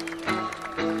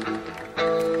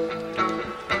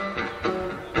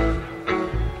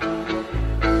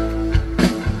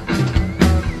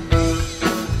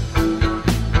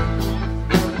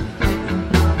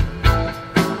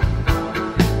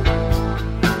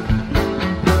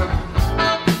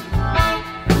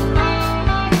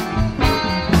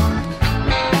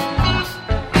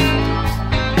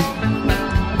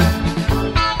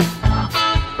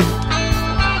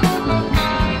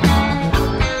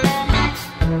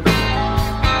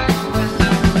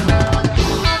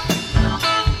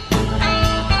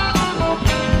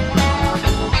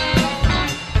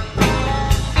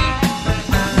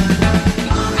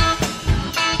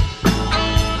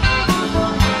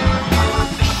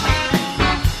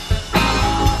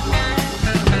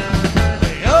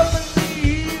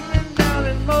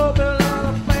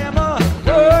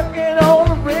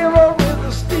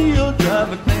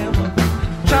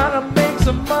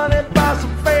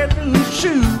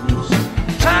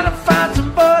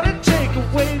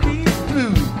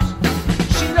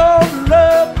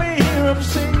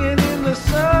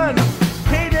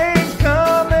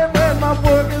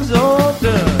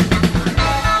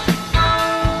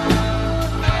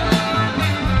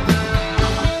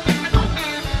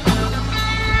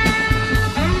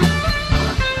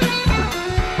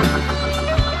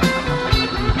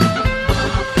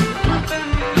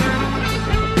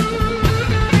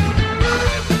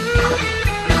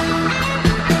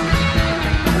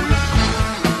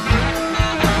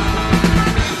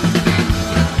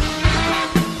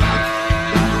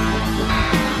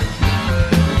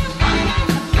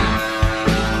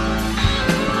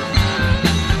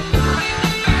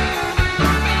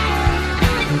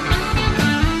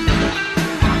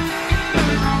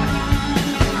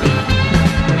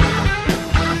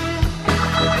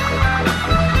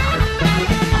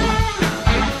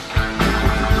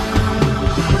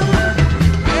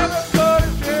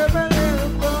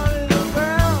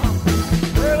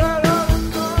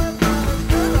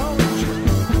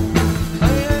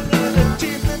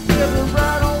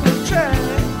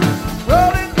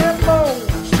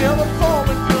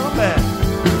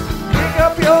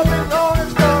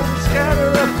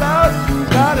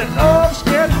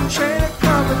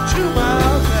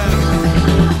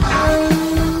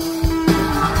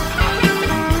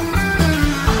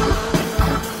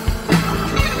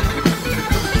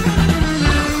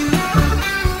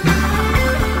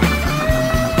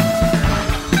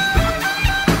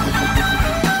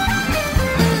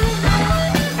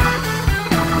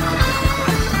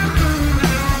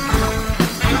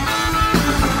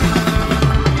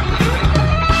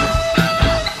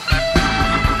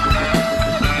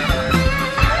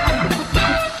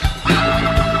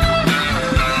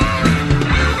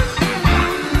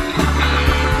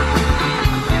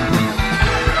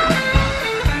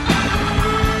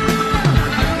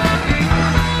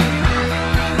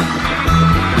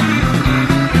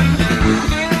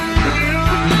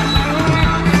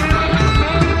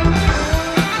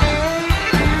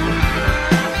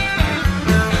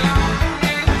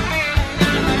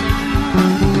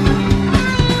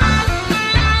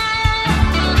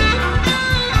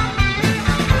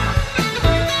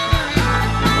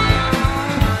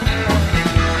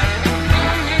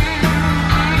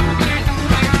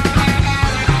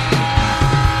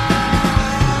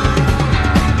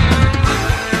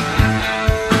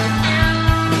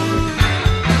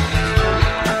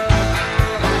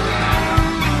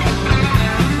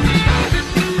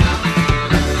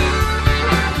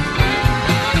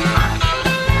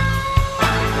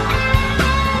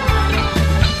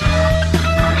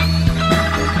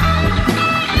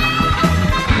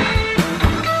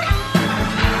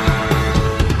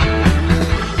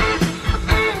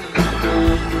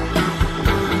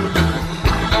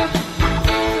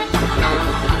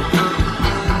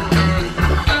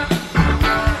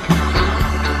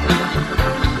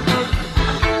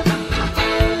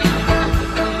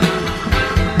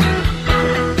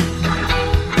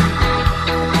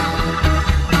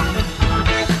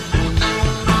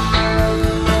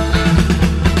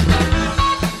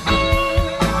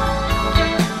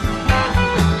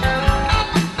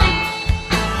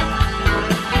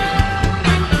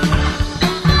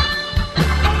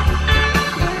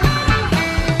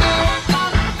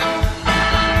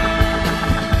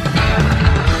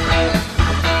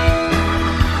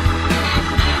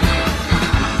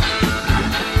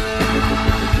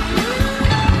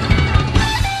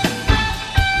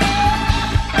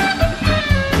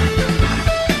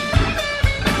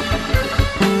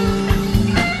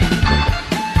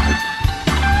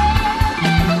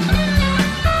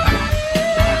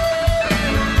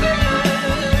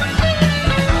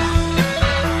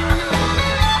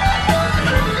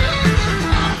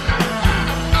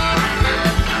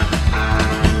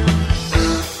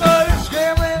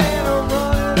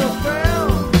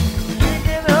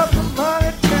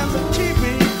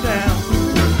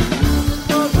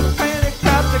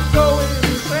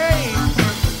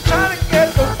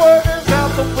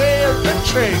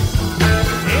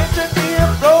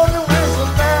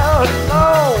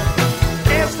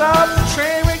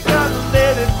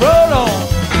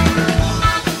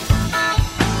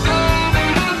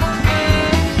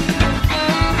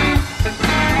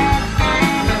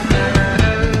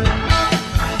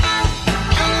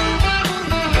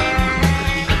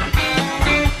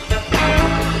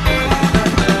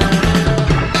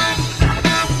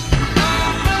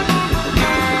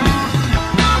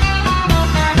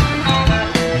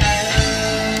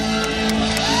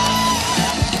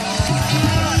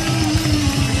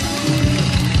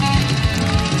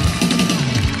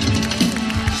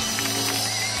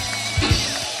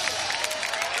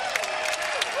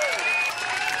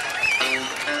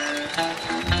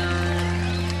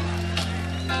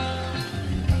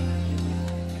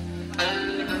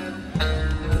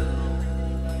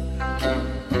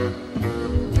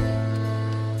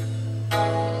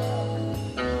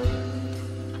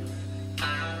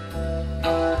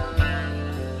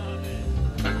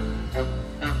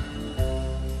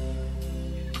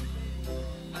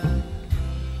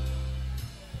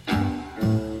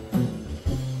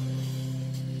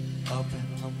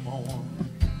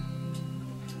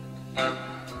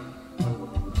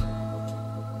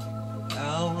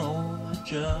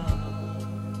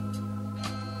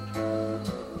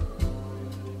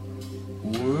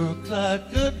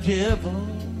 like a devil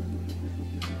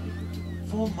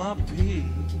for my pay.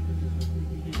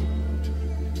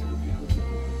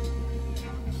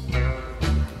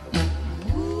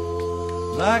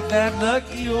 Like that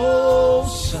lucky old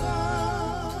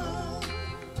sun,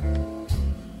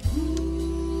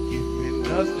 give me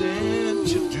nothing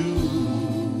to do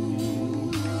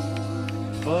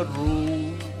but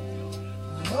roll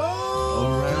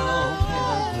around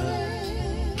heaven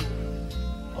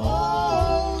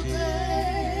all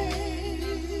day.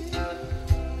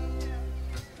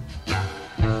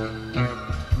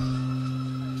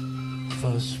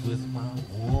 Fuss with my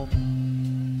woman,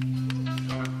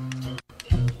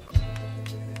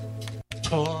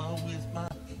 toy with my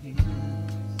kids,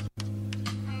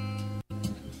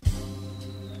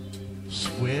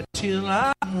 sweat till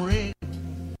I'm red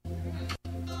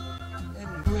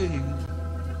and gray.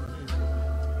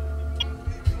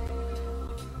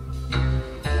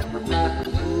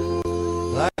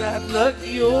 Like that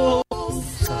lucky old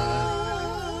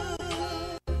sign,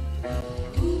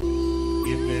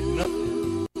 give me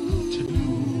nothing to do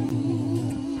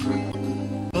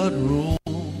but roll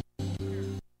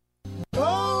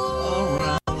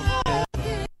around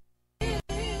heaven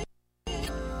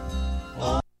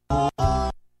all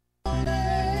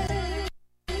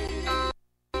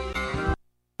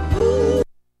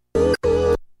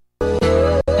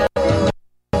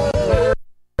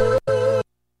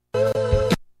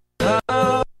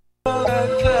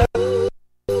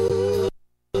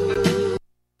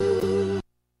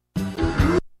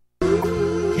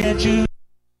Can't you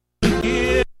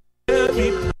hear me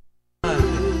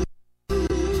crying?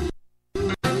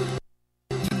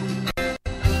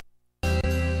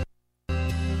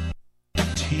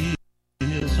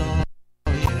 Tears on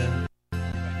yeah.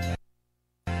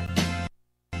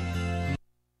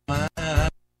 My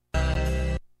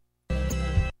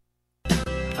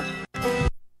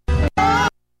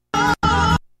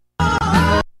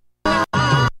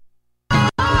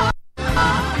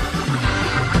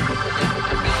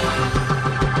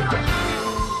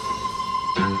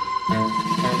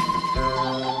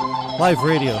Live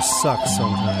radio sucks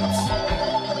sometimes.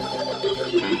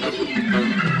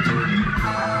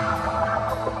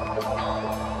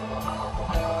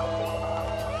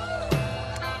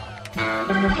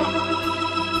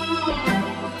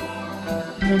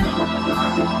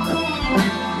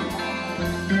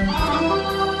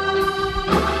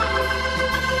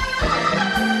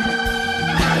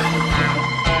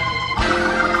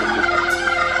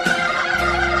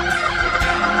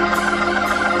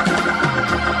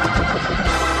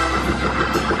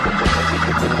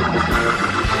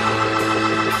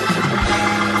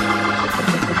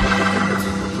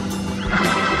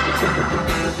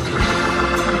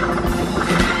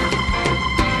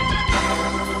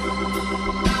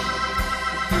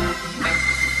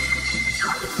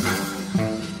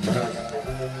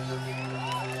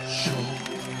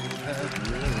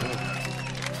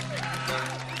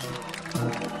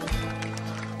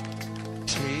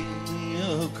 take me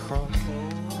across,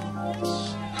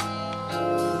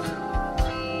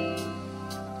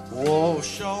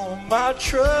 wash all my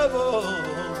troubles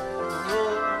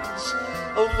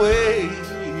away.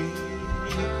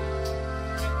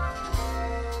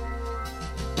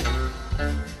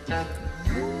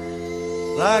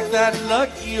 Like that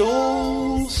lucky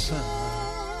old sun,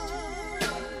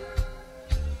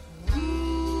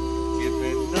 give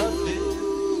me nothing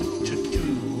to do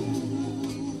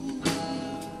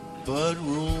but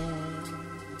roam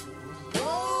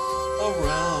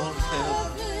around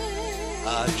heaven.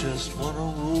 I just wanna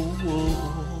roll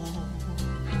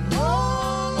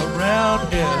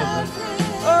around heaven.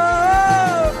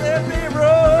 Oh, let me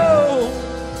roll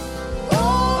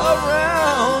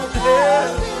around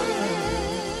heaven.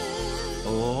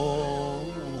 Oh,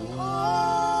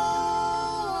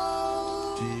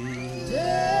 dear.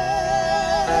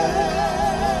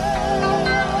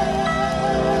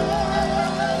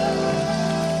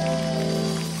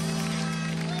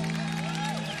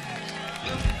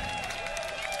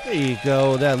 There you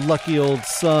go, that lucky old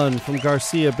sun from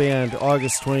Garcia Band,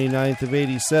 August 29th of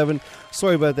 87.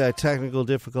 Sorry about that technical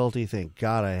difficulty. Thank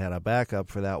God I had a backup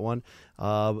for that one.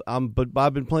 But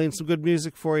I've been playing some good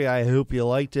music for you. I hope you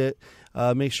liked it.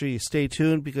 Make sure you stay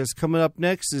tuned because coming up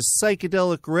next is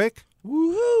Psychedelic Rick.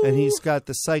 Woohoo! And he's got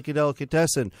the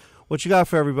Psychedelicatessen. What you got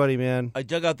for everybody, man? I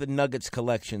dug out the Nuggets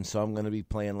collection, so I'm going to be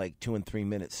playing like 2 and 3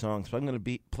 minute songs. But I'm going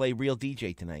to play Real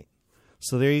DJ tonight.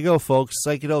 So there you go, folks.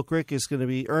 Psychedelic Rick is going to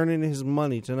be earning his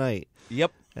money tonight.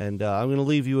 Yep. And I'm going to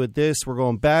leave you with this. We're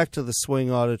going back to the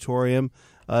Swing Auditorium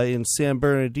in San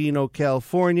Bernardino,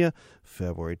 California,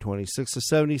 February 26th of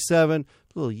 77.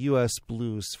 A little U.S.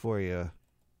 blues for you.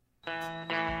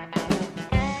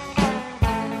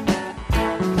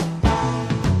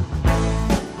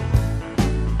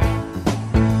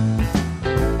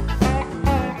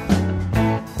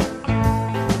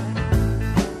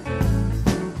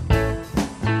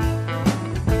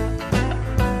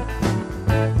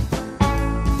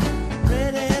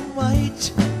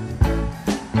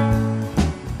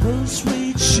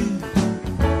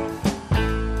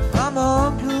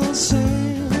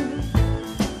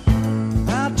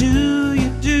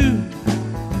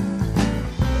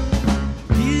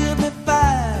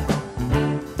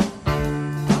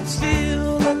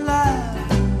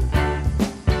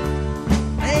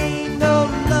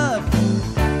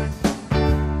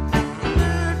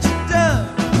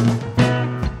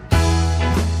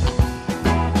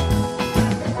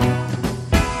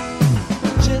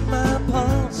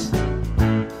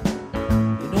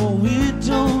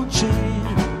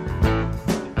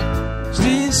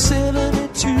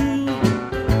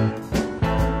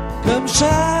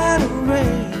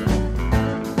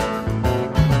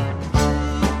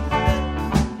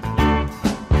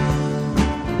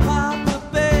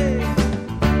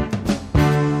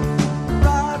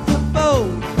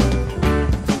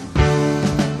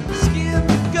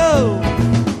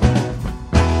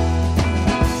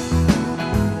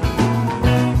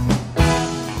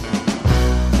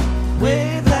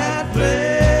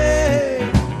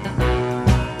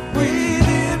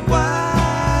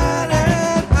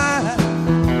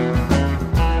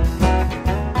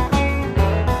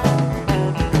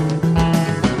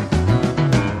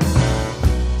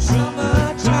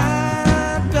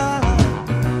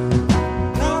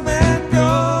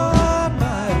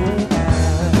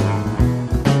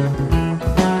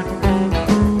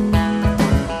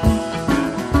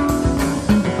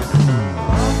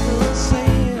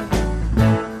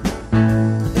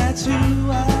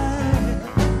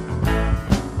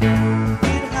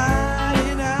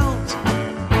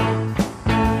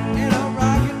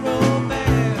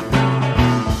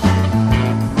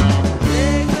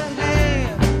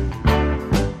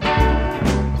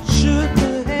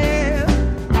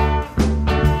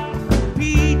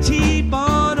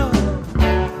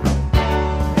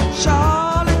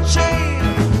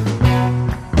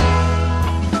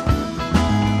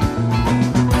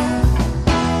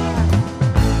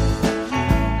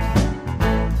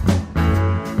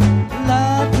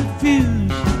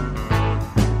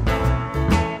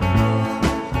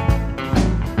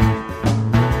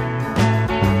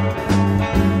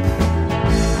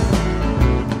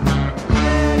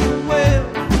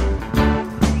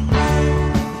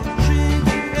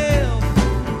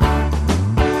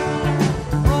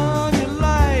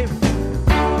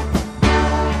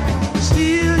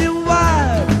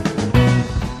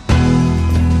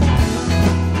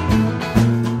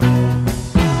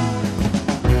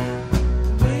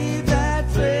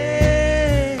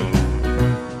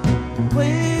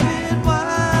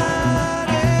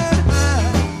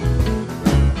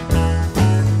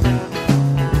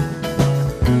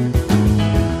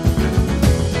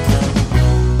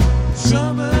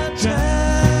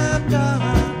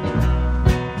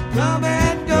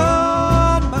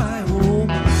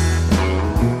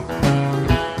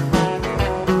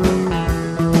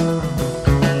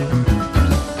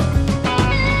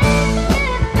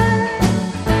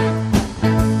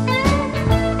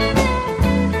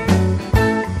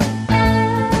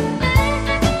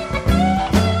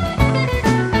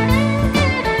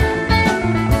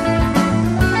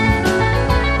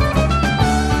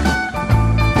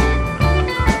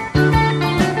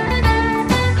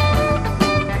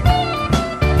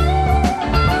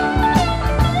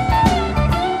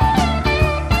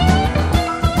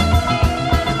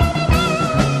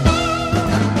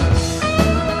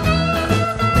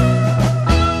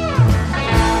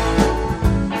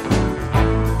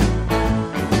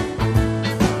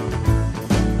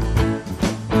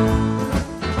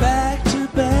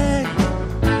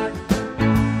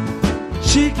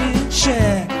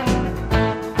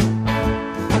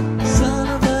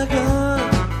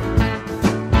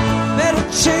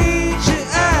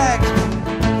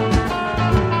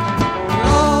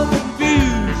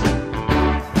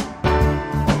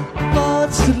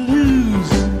 To lose.